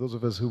for those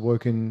of us who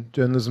work in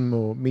journalism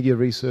or media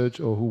research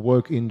or who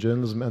work in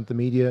journalism and the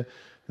media,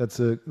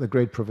 that's a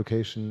great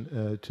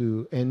provocation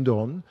to end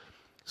on.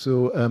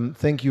 So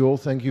thank you all.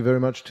 Thank you very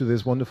much to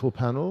this wonderful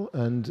panel,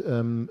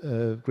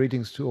 and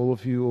greetings to all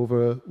of you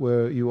over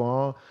where you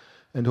are.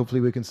 And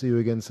hopefully we can see you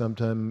again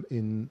sometime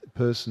in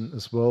person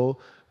as well.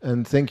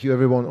 And thank you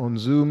everyone on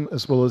Zoom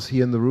as well as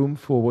here in the room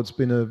for what's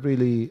been a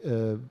really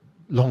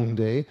long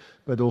day,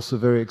 but also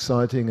very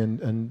exciting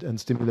and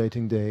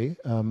stimulating day.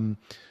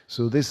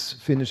 So this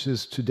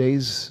finishes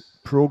today's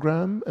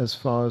program as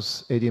far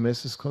as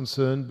ADM+S is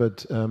concerned,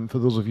 but for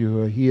those of you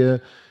who are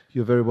here,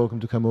 you're very welcome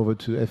to come over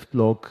to F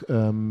Block,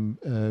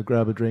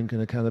 grab a drink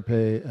and a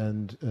canapé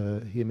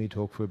and hear me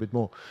talk for a bit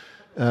more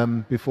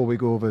before we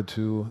go over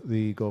to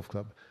the golf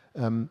club.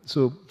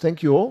 So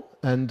thank you all,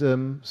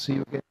 and see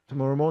you again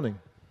tomorrow morning.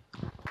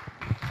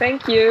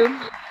 Thank you.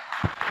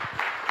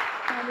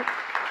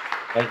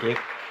 Thank you.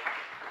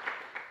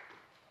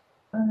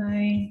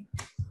 Bye.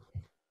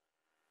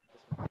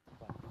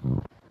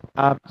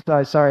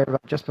 So sorry,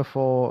 just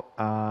before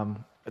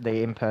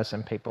the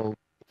in-person people,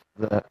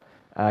 the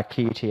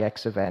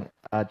QUTX event,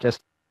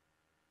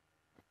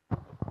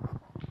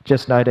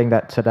 just noting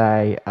that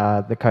today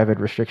the COVID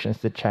restrictions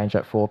did change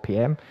at 4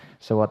 p.m.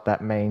 So what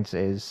that means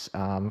is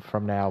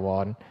from now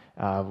on,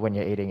 when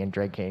you're eating and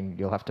drinking,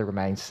 you'll have to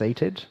remain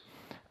seated.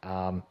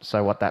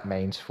 So what that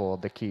means for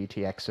the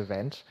QUTX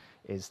event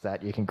is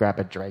that you can grab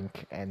a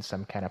drink and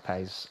some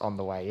canapes on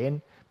the way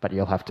in, but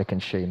you'll have to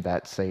consume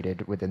that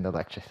seated within the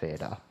lecture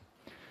theatre.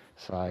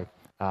 So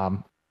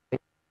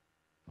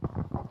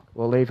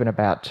we'll leave in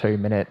about 2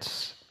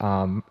 minutes.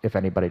 If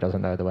anybody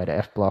doesn't know the way to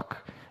F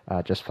Block,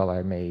 just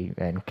follow me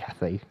and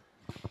Kathy